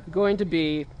going to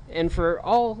be, and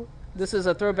this is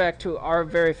a throwback to our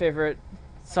very favorite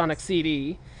Sonic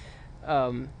CD.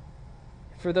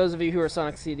 For those of you who are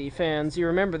Sonic CD fans, you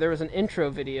remember there was an intro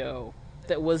video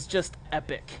that was just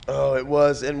epic. Oh, it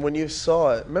was. And when you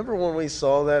saw it, remember when we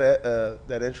saw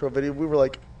that intro video, we were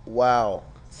like, wow.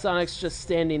 Sonic's just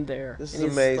standing there. This is and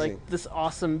he's amazing. Like this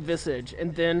awesome visage,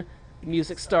 and then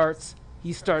music starts.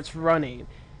 He starts running,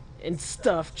 and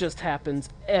stuff just happens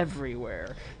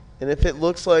everywhere. And if it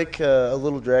looks like a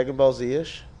little Dragon Ball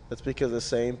Z-ish, that's because the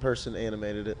same person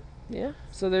animated it. Yeah,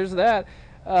 so there's that.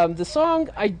 The song,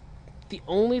 the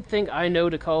only thing I know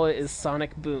to call it is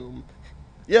Sonic Boom.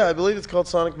 Yeah, I believe it's called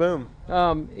Sonic Boom.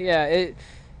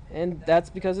 And that's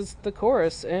because it's the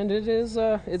chorus, and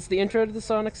it's the intro to the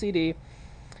Sonic CD.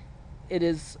 It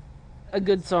is a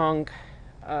good song.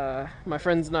 My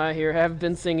friends and I here have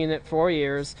been singing it for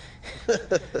years.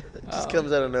 It just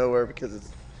comes out of nowhere because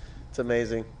it's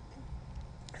amazing.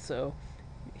 So,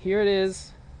 here it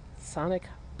is, Sonic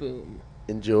Boom.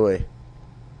 Enjoy.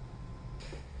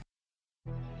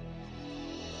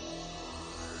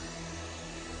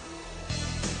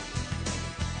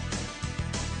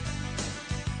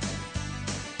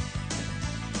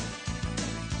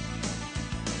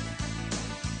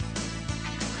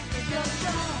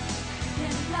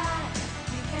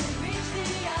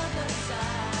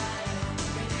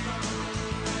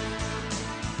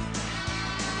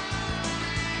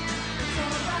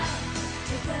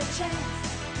 Chance,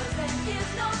 'cause there is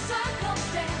no circle.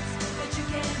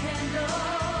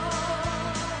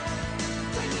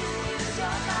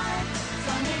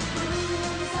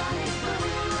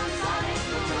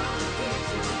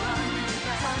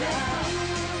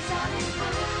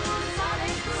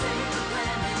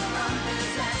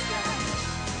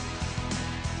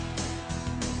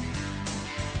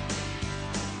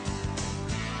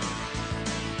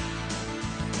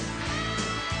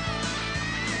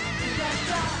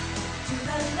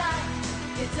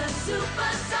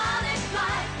 Supersonic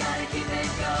flight, gotta keep it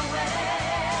going.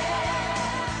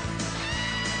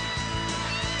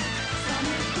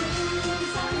 Sonic boom,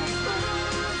 sonic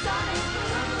boom, sonic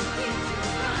boom, keeps you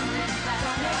running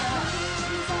faster.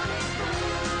 Sonic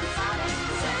boom, sonic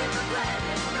boom, save the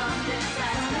planet from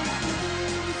disaster.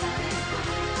 Sonic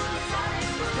boom, sonic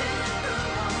boom, spinning through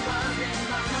a world in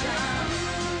motion.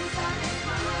 Sonic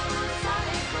boom,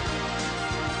 sonic boom.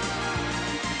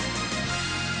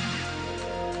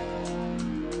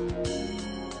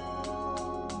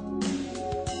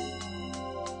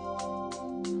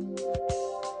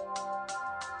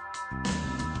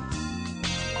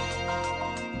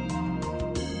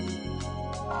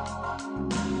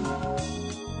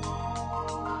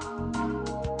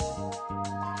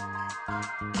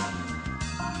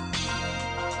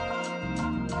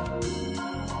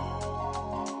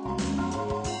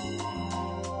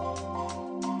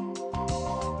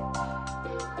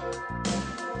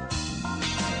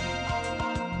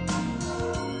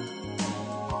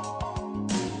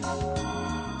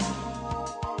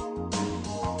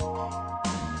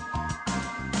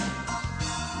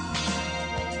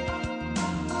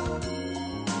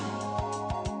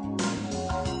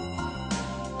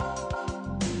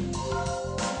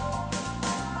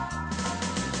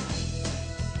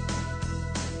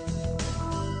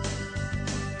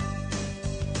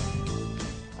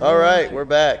 All right, we're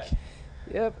back.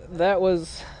 Yep, that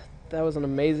was an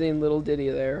amazing little ditty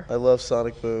there. I love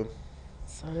Sonic Boom.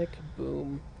 Sonic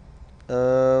Boom.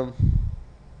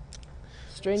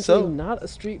 Strangely, So- not a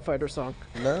Street Fighter song.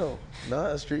 No, not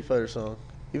a Street Fighter song.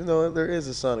 Even though there is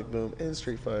a Sonic Boom in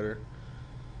Street Fighter.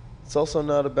 It's also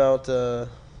not about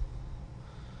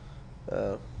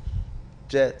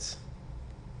jets.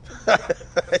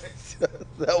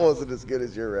 That wasn't as good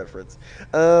as your reference.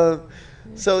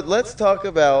 So let's talk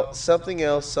about something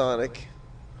else Sonic.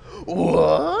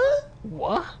 What?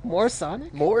 What? More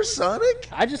Sonic? More Sonic?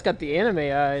 I just got the anime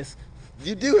eyes.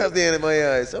 You do have the anime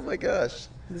eyes. Oh my gosh.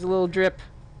 There's a little drip.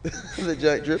 The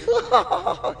giant drip.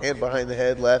 Hand behind the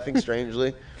head, laughing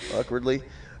strangely, awkwardly.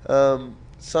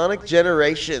 Sonic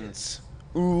Generations.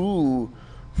 Ooh.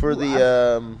 For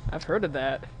the I've heard of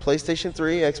that. PlayStation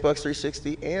 3, Xbox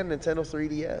 360, and Nintendo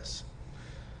 3DS.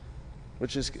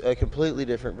 Which is a completely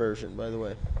different version, by the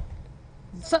way.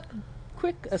 So,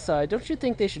 quick aside, don't you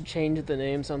think they should change the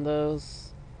names on those?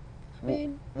 I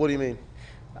mean, What do you mean?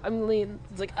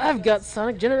 it's like, I've got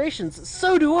Sonic Generations,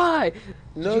 so do I!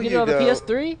 No, Did you get you it on the don't.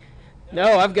 PS3?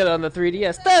 No, I've got it on the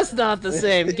 3DS. That's not the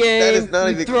same game. That is not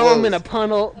You even throw them in a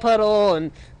close. puddle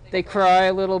and they cry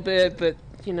a little bit, but,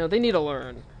 they need to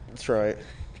learn. That's right.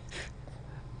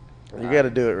 You got to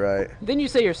do it right. Then you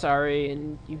say you're sorry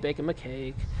and you bake them a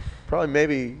cake. Probably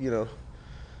maybe,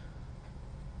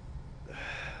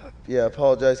 yeah,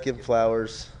 apologize, give him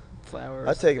flowers. Flowers.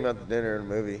 I'd take him out to dinner and a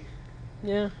movie.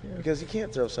 Yeah. Because you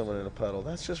can't throw someone in a puddle.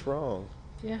 That's just wrong.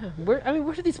 Yeah. Where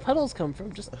do these puddles come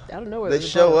from? Just out of nowhere. They there's a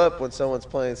show puddle. up when someone's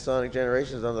playing Sonic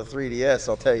Generations on the 3DS,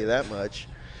 I'll tell you that much.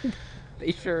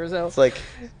 They sure as hell. It's like,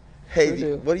 hey, Sure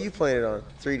do. what are you playing it on?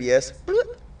 3DS?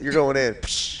 You're going in.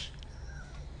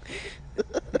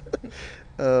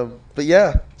 But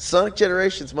yeah, Sonic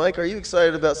Generations. Mike, are you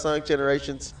excited about Sonic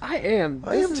Generations? I am.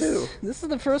 I am too. This is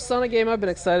the first Sonic game I've been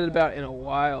excited about in a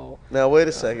while. Now, wait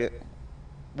a second.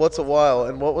 What's a while,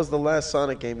 and what was the last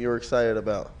Sonic game you were excited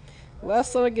about?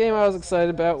 Last Sonic game I was excited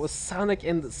about was Sonic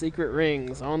and the Secret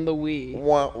Rings on the Wii.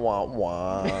 Wah, wah,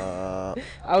 wah.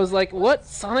 I was like, what?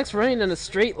 Sonic's running in a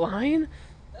straight line?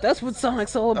 That's what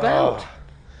Sonic's all about. Oh,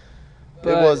 it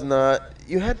But was not.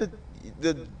 You had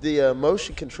the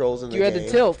motion controls in the you game. had to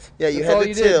tilt. Yeah, you That's had all to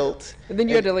you did. tilt. And then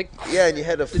you had to like. Yeah, and you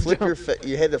had to to flip your jump.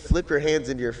 you had to flip your hands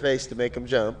into your face to make them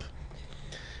jump.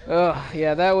 Oh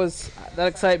yeah, that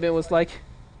excitement was like,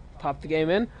 pop the game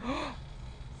in.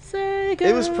 SEGA.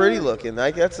 It was pretty looking.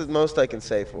 That's the most I can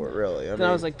say for it, really. Then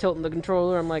I was like tilting the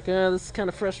controller. I'm like, this is kind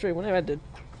of frustrating. When I had to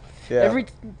yeah.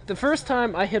 the first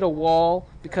time I hit a wall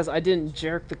because I didn't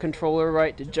jerk the controller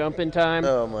right to jump in time.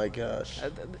 Oh my gosh,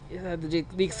 The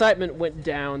excitement went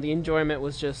down. The enjoyment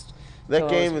was just. that till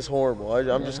I game was- is horrible. I'm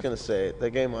Yeah. just gonna say it. That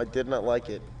game, I did not like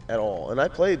it at all, and I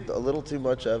played a little too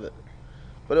much of it.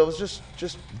 But it was just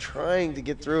trying to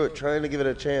get through it, trying to give it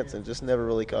a chance, and just never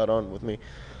really caught on with me.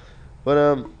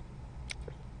 But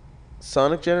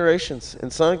Sonic Generations. In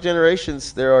Sonic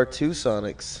Generations, there are two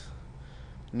Sonics.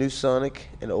 New Sonic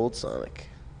and Old Sonic.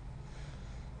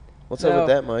 What's up No. with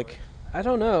that, Mike? I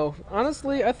don't know.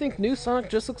 Honestly, I think new Sonic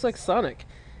just looks like Sonic.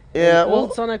 Yeah, And old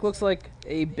well, Sonic looks like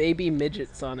a baby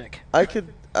midget Sonic. I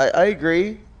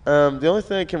agree. The only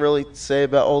thing I can really say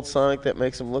about Old Sonic that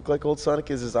makes him look like Old Sonic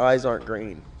is his eyes aren't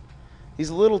green. He's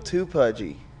a little too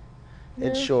pudgy.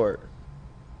 and Yeah. short.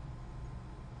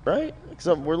 Right?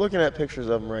 'Cause we're looking at pictures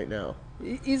of him right now.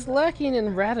 He's lacking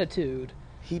in ratitude.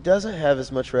 He doesn't have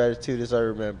as much gratitude as I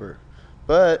remember.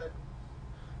 But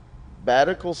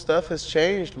Batical stuff has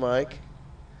changed, Mike,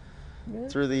 Yeah.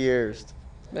 through the years.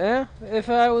 Yeah, if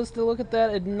I was to look at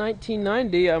that in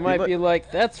 1990, I might might- be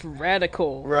like, that's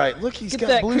radical. Right. Look, he's Get got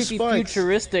that blue creepy spikes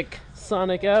futuristic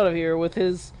Sonic out of here with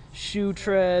his shoe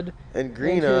tread, and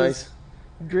green and eyes.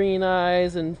 his green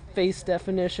eyes and face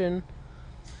definition.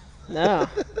 Nah,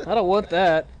 I don't want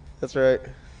that. That's right.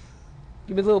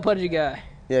 Give me the little pudgy guy.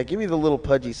 Yeah, give me the little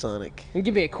pudgy Sonic. And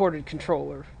give me a corded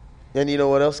controller. And you know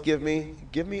what else give me?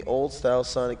 Give me old style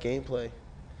Sonic gameplay.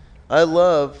 I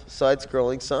love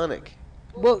side-scrolling Sonic.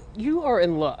 Well, you are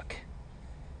in luck.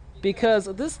 Because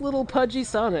this little pudgy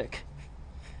Sonic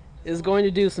is going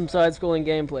to do some side-scrolling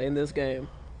gameplay in this game.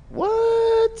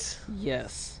 What?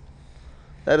 Yes.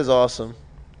 That is awesome.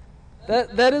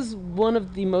 That is one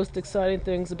of the most exciting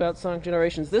things about Sonic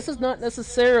Generations. This is not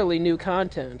necessarily new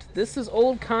content. This is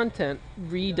old content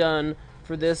redone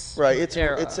for this Right, it's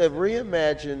era. a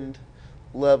reimagined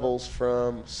levels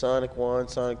from Sonic 1,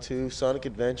 Sonic 2, Sonic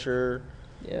Adventure,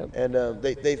 Yep. and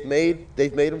they've made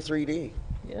them 3D.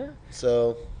 Yeah.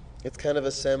 So it's kind of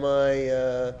a semi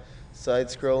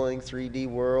side-scrolling 3D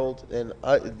world, and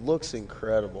it looks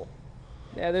incredible.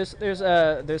 Yeah,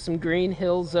 there's some Green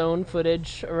Hill Zone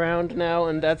footage around now,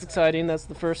 and that's exciting. That's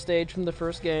the first stage from the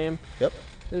first game. Yep.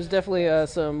 There's definitely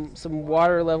some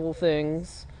water level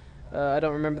things. I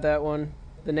don't remember that one,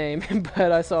 the name,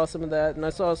 but I saw some of that, and I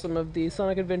saw some of the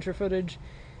Sonic Adventure footage.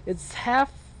 It's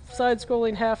half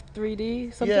side-scrolling, half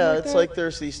 3D, something Yeah, like it's that. like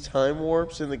there's these time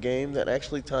warps in the game that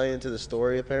actually tie into the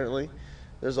story, apparently.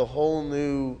 There's a whole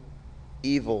new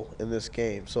evil in this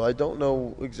game, so I don't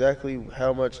know exactly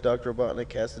how much Dr.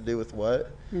 Robotnik has to do with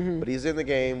what, but he's in the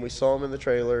game. We saw him in the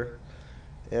trailer,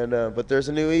 and but there's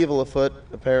a new evil afoot,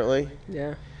 apparently.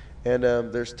 Yeah. And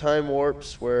there's time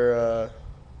warps where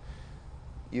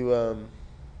you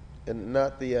and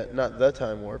not the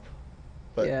time warp,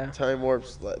 but Yeah. time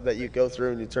warps that you go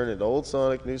through and you turn into old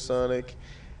Sonic, new Sonic,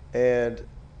 and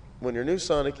when you're new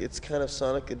Sonic, it's kind of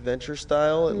Sonic Adventure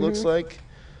style. It looks like,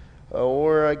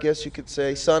 or I guess you could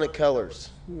say Sonic Colors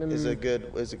is a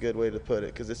good way to put it,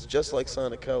 because it's just like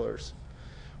Sonic Colors,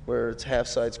 where it's half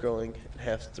side-scrolling,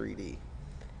 half 3D.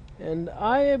 And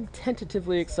I am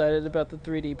tentatively excited about the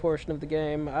 3D portion of the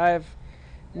game. I've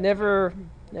never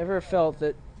felt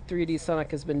that 3D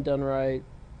Sonic has been done right.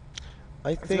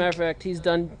 I As a think. matter of fact, he's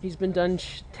been done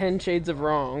 10 shades of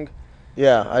wrong.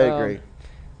 Yeah, I agree.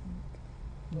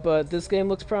 But this game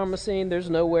looks promising. There's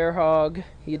no werehog.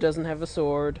 He doesn't have a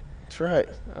sword. That's right.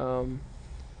 Um,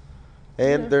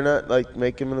 And Yeah. they're not like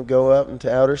making them go out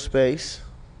into outer space.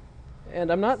 and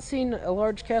I'm not seeing a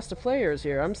large cast of players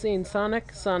here. I'm seeing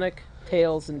Sonic,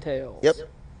 Tails, and Tails. Yep.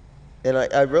 And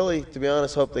I really, to be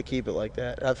honest, hope they keep it like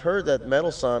that. I've heard that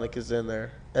Metal Sonic is in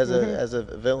there as a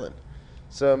villain.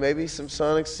 So maybe some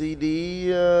Sonic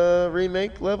CD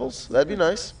remake levels. That'd be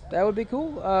nice. That would be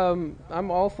cool. I'm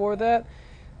all for that.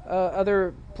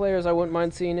 Other players I wouldn't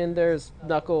mind seeing in there is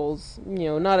Knuckles.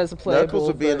 Not as a playable. Knuckles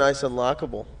would be a but nice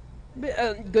unlockable.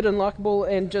 good unlockable,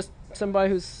 and just somebody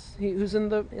who's in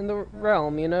the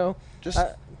realm.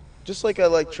 Just like I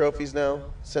like trophies now,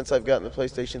 since I've gotten the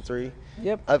PlayStation 3.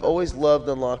 Yep. I've always loved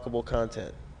unlockable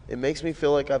content. It makes me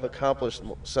feel like I've accomplished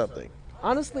something.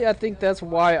 Honestly, I think that's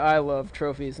why I love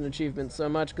trophies and achievements so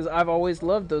much, because I've always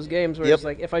loved those games where Yep. it's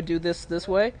like, if I do this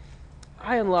way,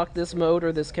 I unlock this mode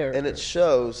or this character. And it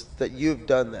shows that you've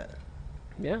done that.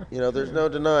 Yeah. There's no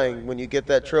denying when you get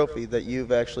that trophy that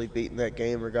you've actually beaten that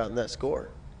game or gotten that score.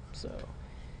 So,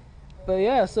 but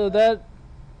yeah, so that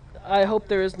I hope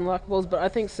there is unlockables, but I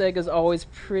think Sega's always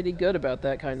pretty good about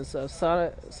that kind of stuff.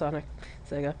 Sega.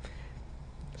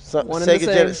 One and the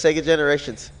Sega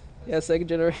Generations. Yeah, Sega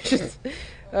Generations.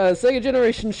 Sega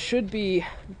Generations should be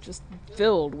just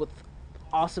filled with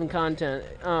awesome content,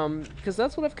 because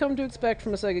that's what I've come to expect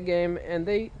from a Sega game, and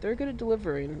they're good at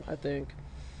delivering, I think.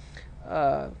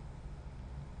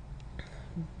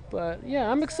 But yeah,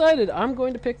 I'm excited. I'm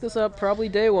going to pick this up probably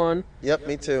day one. Yep,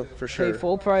 me too, for sure. Pay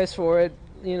full price for it.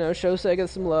 Show Sega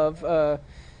some love.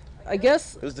 I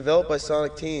guess. It was developed by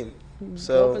Sonic Team,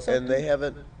 Developed by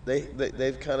Sonic and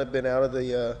they've kind of been out of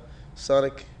the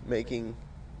Sonic making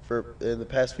in the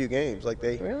past few games.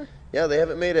 Really? Yeah, they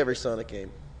haven't made every Sonic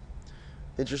game.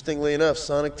 Interestingly enough,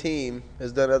 Sonic Team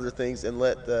has done other things and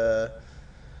let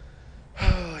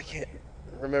I can't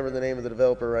remember the name of the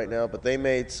developer right now, but they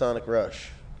made Sonic Rush,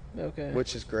 Okay.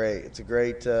 which is great. It's a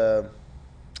great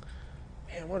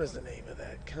what is the name of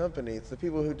that company? It's the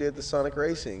people who did the Sonic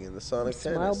Racing and the Sonic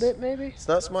Tennis. Smilebit, maybe? It's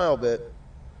not Smilebit.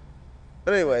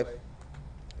 But anyway,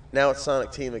 now it's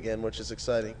Sonic Team again, which is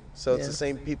exciting. So it's Yeah. the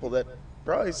same people that,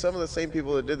 probably some of the same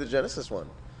people that did the Genesis one,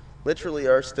 literally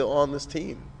are still on this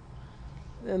team.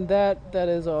 And that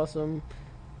is awesome.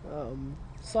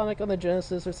 Sonic on the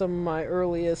Genesis are some of my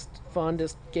earliest,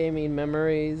 fondest gaming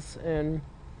memories, and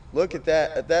Look at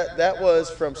that. That was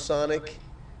from Sonic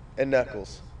and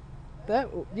Knuckles.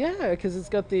 yeah, because it's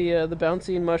got the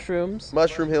bouncing mushrooms.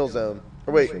 Mushroom Hill Zone.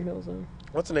 Or wait, Mushroom Hill Zone.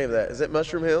 what's the name of that? Is it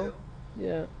Mushroom Hill?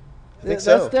 Yeah. I think That's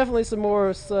so. definitely some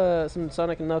more some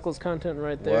Sonic and Knuckles content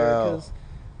right there, Wow. because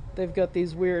they've got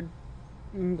these weird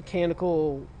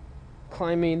mechanical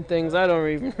climbing things. I don't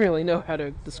even really know how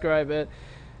to describe it.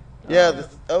 Yeah,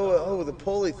 the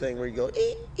pulley thing where you go,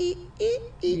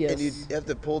 Yes. and you have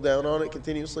to pull down on it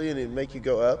continuously, and it'd make you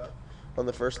go up on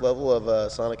the first level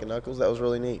of Sonic and Knuckles. That was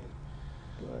really neat.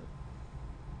 But,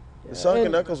 yeah, Sonic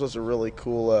and Knuckles was a really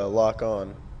cool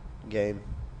lock-on game.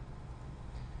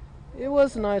 it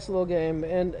was a nice little game,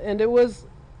 and it was.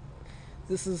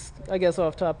 This is, I guess,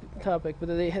 off topic, but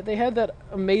they had that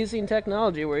amazing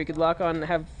technology where you could lock on and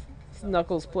have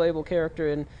Knuckles playable character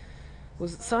in.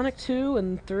 Was it Sonic 2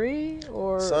 and 3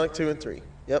 or Sonic 2 and 3.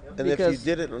 Yep. And if you Because-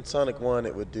 did it on Sonic 1,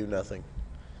 it would do nothing.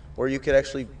 Or you could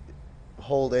actually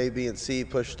hold A, B, and C,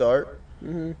 push start.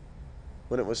 Mhm.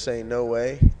 When it was saying no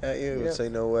way at you, it would Yep. say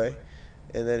no way.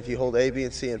 And then if you hold A, B,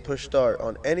 and C and push start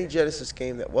on any Genesis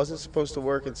game that wasn't supposed to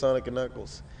work in Sonic and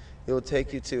Knuckles, it would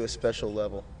take you to a special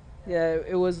level. Yeah,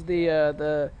 it was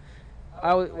the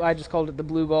I just called it the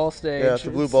blue ball stage. Yeah, it's the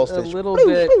blue ball stage. A little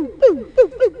bit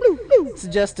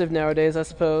suggestive nowadays, I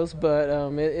suppose, but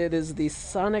it is the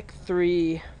Sonic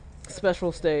 3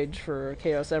 special stage for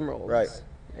Chaos Emeralds. Right.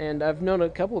 And I've known a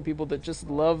couple of people that just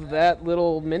love that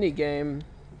little mini game.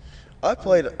 I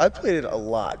played it a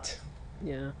lot.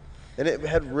 Yeah. And it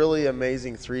had really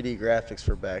amazing 3D graphics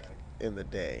for back in the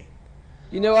day.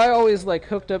 You know, I always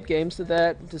hooked up games to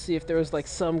that to see if there was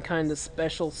some kind of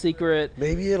special secret.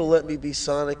 Maybe it'll let me be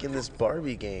Sonic in this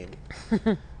Barbie game.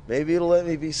 Maybe it'll let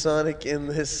me be Sonic in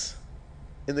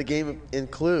the game in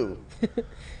Clue.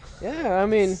 Yeah, I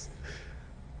mean,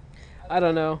 I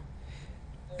don't know.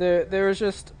 There was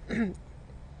just,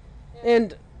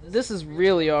 and this is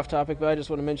really off topic, but I just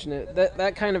want to mention it.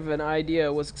 That kind of an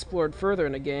idea was explored further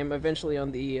in a game, eventually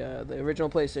on the original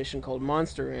PlayStation called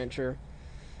Monster Rancher.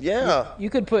 Yeah.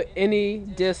 You could put any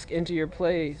disc into your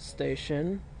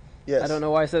PlayStation. Yes. I don't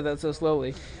know why I said that so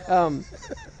slowly.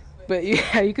 But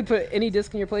yeah, you could put any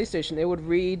disc in your PlayStation. It would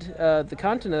read the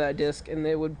content of that disc, and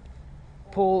it would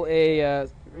pull a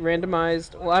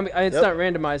randomized. Well, I mean, it's Yep. not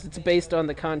randomized. It's based on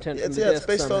the content from the It's disc.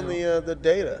 based on somehow. the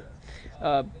data.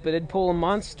 But it'd pull a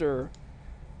monster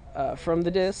from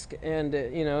the disc, and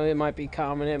it might be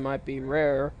common, it might be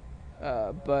rare,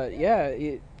 but yeah,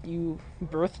 you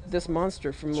birthed this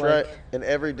monster from That's right. And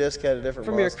every disc had a different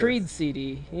from your monster. Creed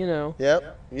CD. Yep. Yeah,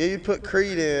 you'd put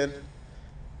Creed in,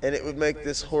 and it would make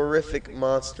this horrific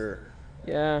monster.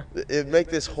 Yeah. It would make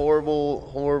this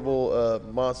horrible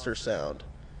monster sound.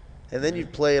 And then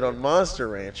you'd play it on Monster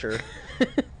Rancher,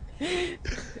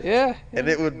 Yeah. and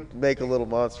it would make a little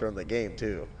monster on the game,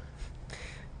 too.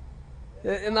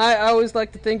 And I always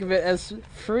like to think of it as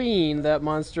freeing that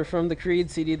monster from the Creed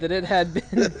CD that it had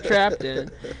been trapped in.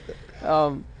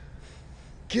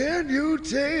 Can you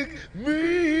take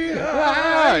me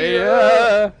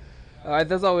Yeah. All right,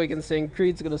 that's all we can sing.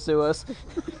 Creed's gonna sue us.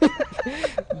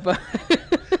 but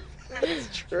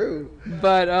It's true.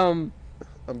 but I'm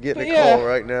getting But a yeah. call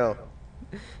right now.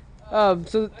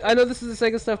 So I know this is the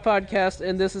Sega Stuff podcast,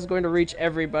 and this is going to reach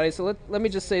everybody. So let me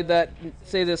just say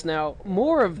this now.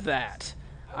 More of that.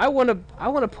 I want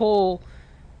to pull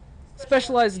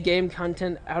specialized game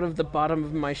content out of the bottom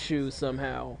of my shoe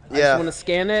somehow. I Yeah. just want to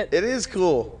scan it. It is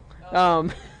cool.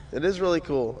 Um, It is really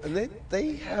cool. And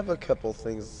they have a couple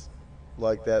things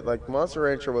like that. Like Monster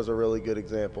Rancher was a really good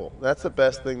example. That's the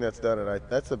best thing that's done it.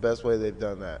 That's the best way they've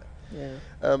done that. yeah.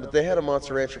 But they had a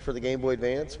Monster Rancher for the Game Boy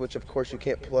Advance, which of course you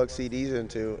can't plug CDs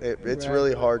into. It's Right.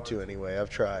 really hard to anyway. I've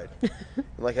tried.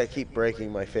 Like I keep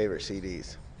breaking my favorite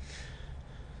CDs.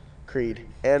 Creed.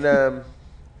 And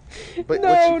but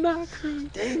No, not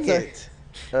Creed. dang Sorry. it.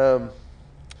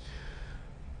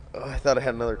 I thought I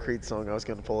had another Creed song. I was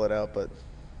going to pull it out, but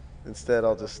instead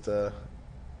I'll just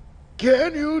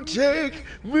Can you take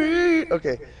me?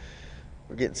 Okay.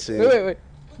 We're getting sued. Wait.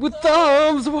 With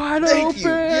arms wide Thank open. you.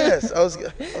 Yes,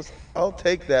 I'll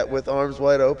take that with arms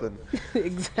wide open.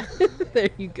 Exactly. There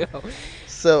you go.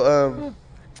 So,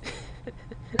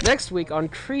 Next week on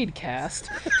Creedcast.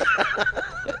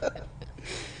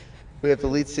 we have the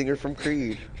lead singer from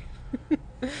Creed. I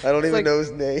don't even like- know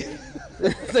his name.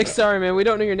 It's like, sorry, man, we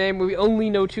don't know your name. We only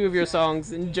know 2 of your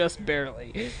songs, and just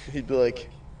barely. He'd be like,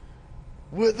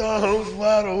 with arms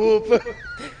wide open.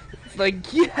 It's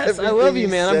like, yes, I Everything love you,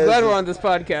 he man. I'm says glad we're is- on this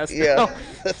podcast. Yeah, now.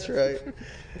 that's right.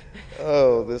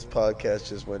 Oh, this podcast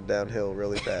just went downhill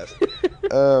really fast.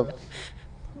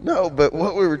 No, but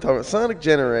what we were talking about, Sonic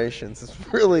Generations is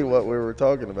really what we were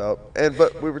talking about.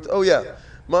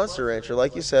 Monster Rancher,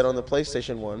 like you said, on the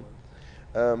PlayStation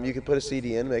 1, you could put a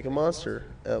CD in, make a monster.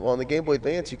 Well, on the Game Boy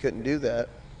Advance, you couldn't do that.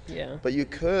 Yeah. But you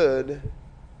could,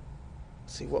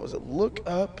 see, what was it? Look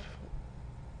up,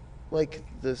 like,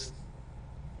 this,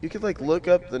 you could, like, look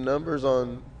up the numbers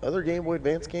on other Game Boy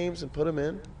Advance games and put them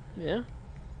in. Yeah.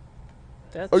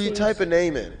 That Or you seems- type a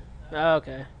name in. Oh,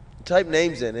 okay. Type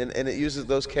names in, and it uses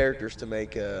those characters to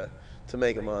make a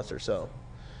monster. So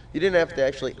you didn't have to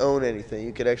actually own anything.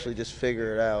 You could actually just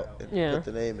figure it out and Yeah. put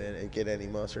the name in and get any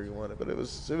monster you wanted. But it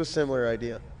was a similar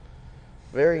idea.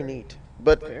 Very neat.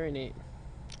 But Very neat.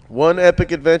 one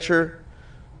epic adventure,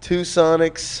 2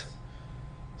 Sonics,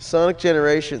 Sonic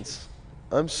Generations.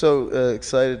 I'm so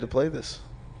excited to play this.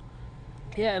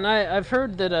 Yeah, and I've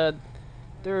heard that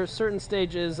there are certain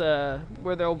stages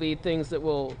where there will be things that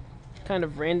will kind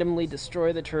of randomly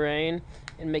destroy the terrain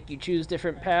and make you choose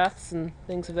different paths and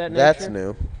things of that nature. That's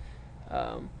new.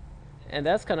 And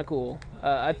that's kind of cool.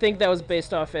 I think that was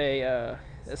based off a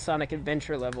Sonic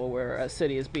Adventure level where a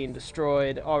city is being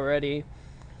destroyed already,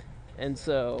 and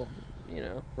so, you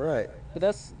know. Right. But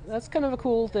that's kind of a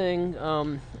cool thing.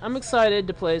 I'm excited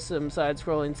to play some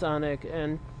side-scrolling Sonic,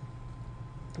 and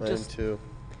I am just too.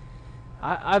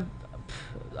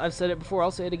 I've said it before.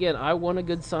 I'll say it again. I want a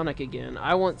good Sonic again.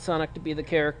 I want Sonic to be the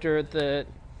character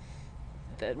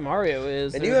that Mario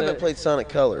is. And or you haven't that- played Sonic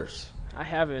Colors. I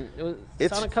haven't.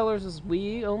 It's- Sonic Colors is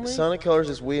Wii only. Sonic Colors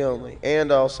is Wii only, and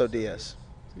also DS.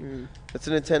 Mm. It's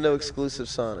a Nintendo exclusive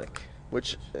Sonic,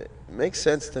 which makes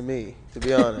sense to me, to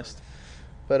be honest.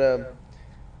 But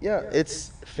yeah,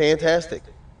 it's fantastic.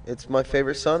 It's my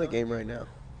favorite Sonic game right now.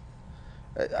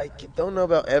 I don't know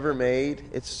about ever made.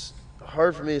 It's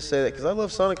hard for me to say that because I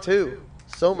love Sonic 2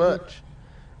 so much.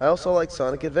 I also like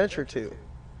Sonic Adventure 2.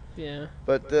 Yeah.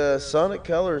 But Sonic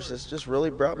Colors has just really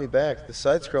brought me back. The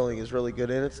side-scrolling is really good,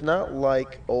 and it's not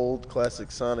like old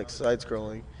classic Sonic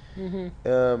side-scrolling.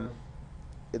 Mhm.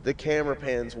 The camera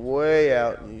pans way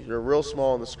out, and you're real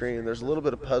small on the screen. There's a little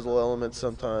bit of puzzle elements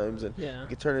sometimes, and Yeah. you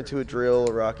can turn into a drill,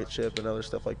 a rocket ship, and other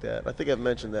stuff like that. I think I've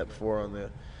mentioned that before on the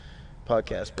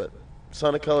podcast, but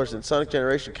Sonic Colors and Sonic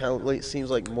Generation kind of seems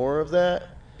like more of that,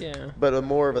 Yeah. but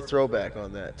more of a throwback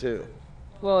on that too.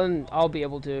 Well, and I'll be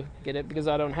able to get it because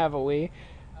I don't have a Wii.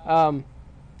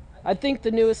 I think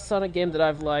the newest Sonic game that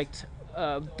I've liked,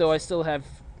 though I still have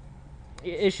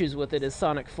issues with it, is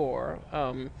Sonic 4.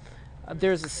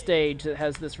 There's a stage that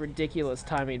has this ridiculous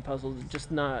timing puzzle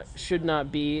that should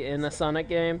not be in a Sonic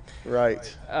game.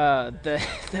 Right.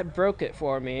 That broke it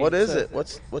for me. What is So it?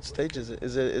 What stage is it?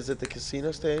 Is it the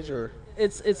casino stage or?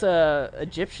 It's a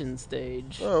Egyptian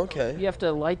stage. Oh, okay. You have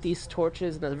to light these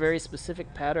torches in a very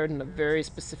specific pattern and a very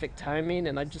specific timing,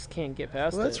 and I just can't get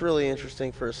past Well, that's it. really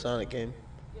interesting for a Sonic game.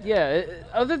 Yeah,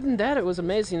 other than that, it was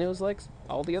amazing. It was like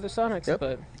all the other Sonics, Yep.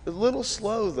 but A little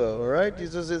slow though, right?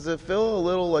 Does it feel a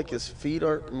little like his feet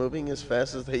aren't moving as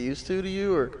fast as they used to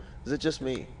you, or is it just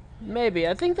me? maybe.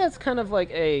 I think that's kind of like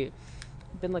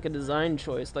been like a design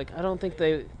choice. Like, I don't think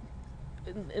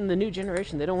in the new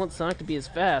generation, they don't want Sonic to be as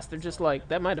fast. They're just like,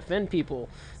 that might offend people.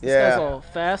 This Yeah. guy's all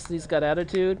fast, he's got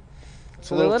attitude. It's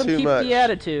So a they little let him too keep much. the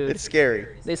attitude. It's scary.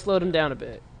 They slowed him down a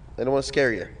bit. They don't want to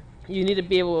scare you. You need to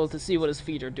be able to see what his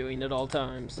feet are doing at all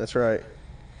times. That's right.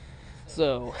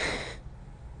 So,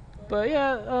 but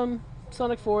yeah,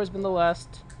 Sonic 4 has been the last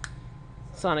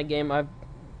Sonic game I've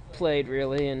played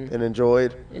really and And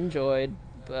enjoyed. enjoyed,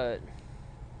 but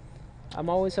I'm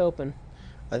always hoping.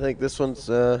 I think this one's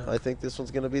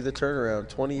going to be the turnaround.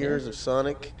 20 years of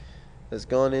Sonic has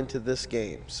gone into this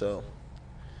game, so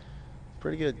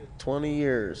pretty good. 20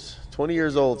 years. 20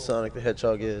 years old Sonic the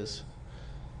Hedgehog is.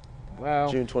 Wow.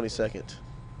 June 22nd.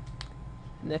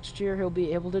 Next year he'll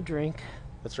be able to drink.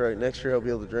 That's right. Next year I'll be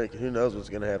able to drink. Who knows what's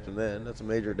going to happen then? That's a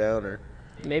major downer.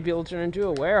 Maybe he'll turn into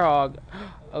a werehog.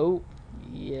 Oh,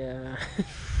 yeah.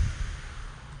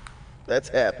 That's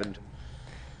happened.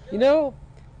 You know,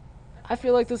 I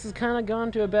feel like this has kind of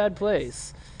gone to a bad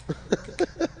place.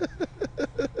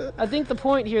 I think the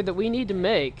point here that we need to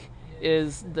make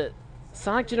is that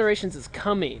Sonic Generations is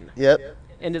coming, Yep,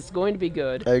 and it's going to be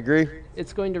good. I agree.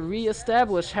 It's going to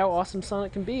reestablish how awesome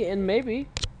Sonic can be, and maybe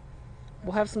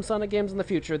we'll have some Sonic games in the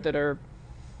future that are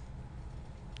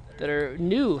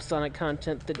new Sonic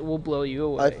content that will blow you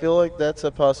away. I feel like that's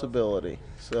a possibility.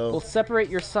 Will So, separate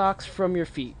your socks from your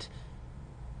feet.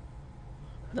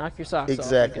 Knock your socks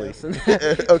Exactly. off, I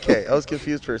guess. Okay, I was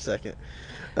confused for a second.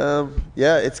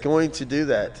 Yeah, it's going to do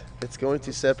that. It's going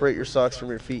to separate your socks from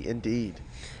your feet, indeed.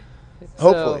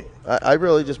 Hopefully. I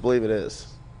really just believe it is.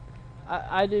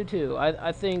 I do too.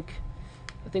 I think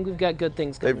we've got good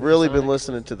things coming. They've for really been Sonic.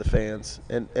 listening to the fans.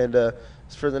 And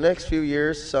for the next few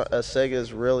years, Sega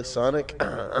is really Sonic.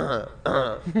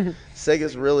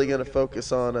 Sega's really going to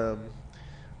focus on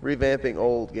revamping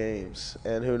old games,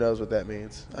 and who knows what that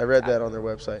means. I read that on their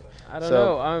website. I don't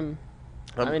So, know.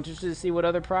 I'm interested to see what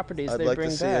other properties I'd they like bring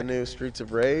to see back. a new Streets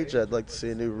of Rage. I'd like to see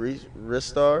a new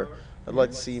Ristar. I'd like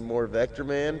to see more Vector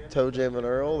Man, Toe Jam and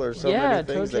Earl. There's so Yeah, many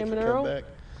things Toe that Jam could and come Earl. back.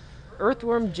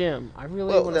 Earthworm Jim. I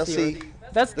really Well, want now to see. see,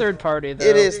 That's third party though.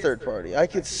 It is third party. I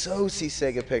could so see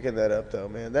Sega picking that up, though,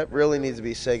 man. That really needs to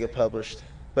be Sega published.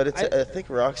 But I think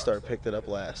Rockstar picked it up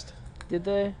last. Did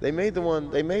they? They made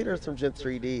They made Earthworm Jim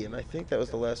 3D, and I think that was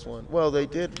the last one. Well, they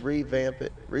did revamp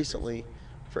it recently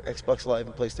for Xbox Live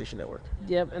and PlayStation Network.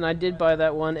 Yep, and I did buy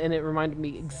that one, and it reminded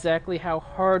me exactly how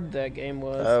hard that game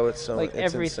was. Oh, it's so like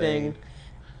it's everything, insane.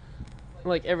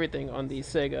 like everything on the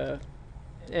Sega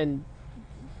and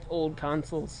old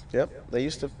consoles. Yep, they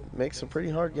used to make some pretty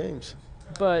hard games.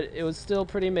 But it was still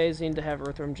pretty amazing to have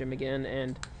Earthworm Jim again,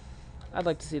 and I'd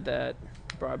like to see that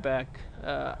brought back.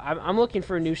 I'm looking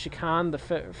for a new Shakan,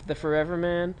 the Forever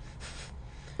Man.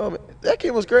 Oh, man, that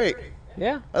game was great.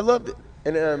 Yeah, I loved it.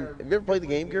 And have you ever played the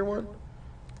Game Gear one?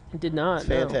 did not. It's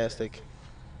no. fantastic.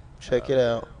 Check it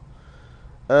out.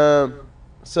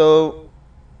 So,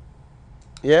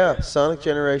 yeah, Sonic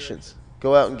Generations.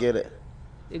 Go out and get it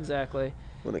Exactly.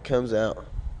 when it comes out.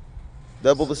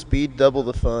 Double the speed, double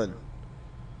the fun.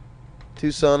 2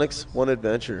 Sonics, 1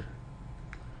 adventure.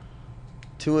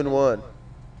 2 in 1.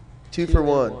 2 Two for in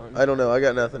 1. one. I don't know. I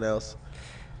got nothing else.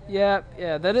 Yeah,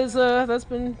 that is that's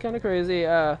been kind of crazy.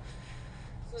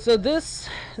 So this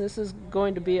is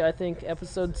going to be, I think,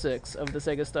 episode 6 of the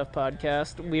Sega Stuff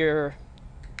podcast. We're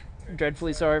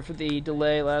dreadfully sorry for the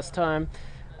delay last time,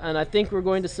 and I think we're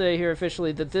going to say here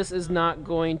officially that this is not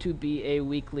going to be a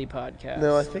weekly podcast.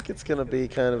 No, I think it's going to be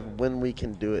kind of when we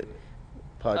can do it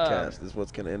podcast is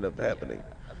what's going to end up happening.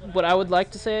 What I would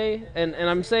like to say, and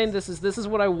I'm saying this is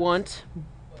what I want,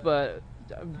 but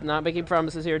I'm not making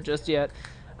promises here just yet.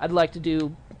 I'd like to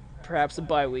do perhaps a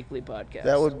bi-weekly podcast.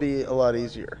 That would be a lot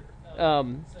easier.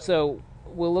 So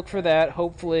we'll look for that.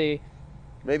 Hopefully,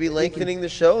 Maybe lengthening the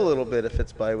show a little bit if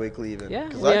it's bi-weekly even. Yeah,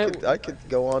 'Cause yeah. I could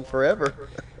go on forever.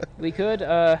 we could.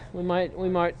 We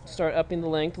might start upping the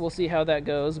length. We'll see how that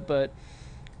goes. But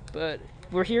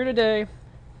we're here today,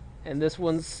 and this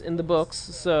one's in the books.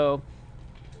 So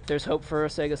there's hope for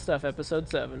Sega Stuff episode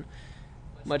 7,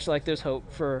 much like there's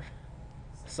hope for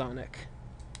Sonic.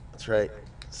 That's right.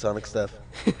 Sonic stuff.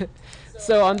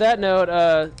 So on that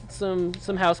note, some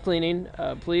house cleaning.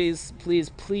 Please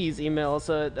email us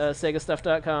at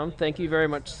segastuff.com. Thank you very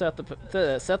much,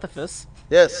 Sethifus,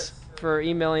 Yes. for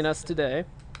emailing us today.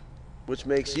 Which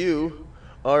makes you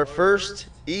our first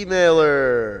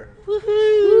emailer.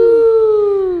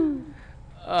 Woohoo!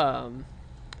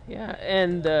 Yeah,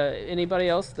 and anybody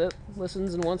else that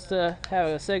listens and wants to have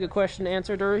a Sega question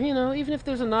answered, or even if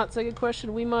there's a not Sega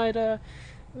question, we might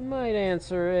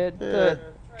answer it, Yeah. but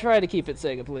try to keep it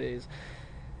Sega, please.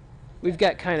 We've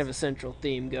got kind of a central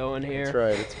theme going here. That's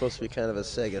right. It's supposed to be kind of a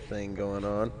Sega thing going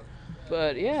on.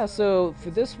 But yeah, so for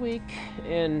this week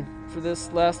and for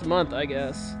this last month, I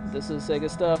guess, this is Sega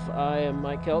Stuff. I am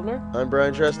Mike Keltner. I'm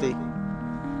Bryan Trusty.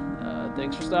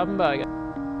 Thanks for stopping by, guys.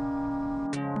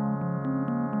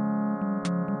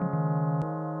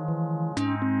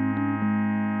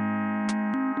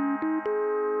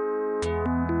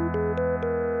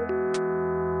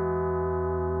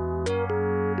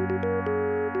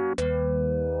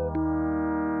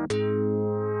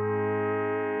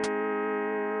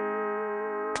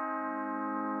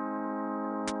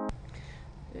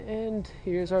 And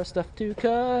here's our stuff to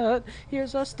cut.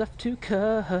 Here's our stuff to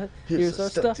cut. Here's our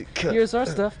stuff. Here's our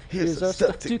stuff. Here's our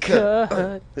stuff to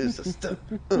cut. Here's the stuff.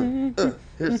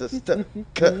 Here's the stuff.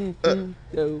 Cut.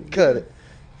 Oh. Cut it.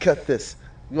 Cut this.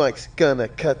 Mike's gonna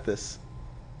cut this.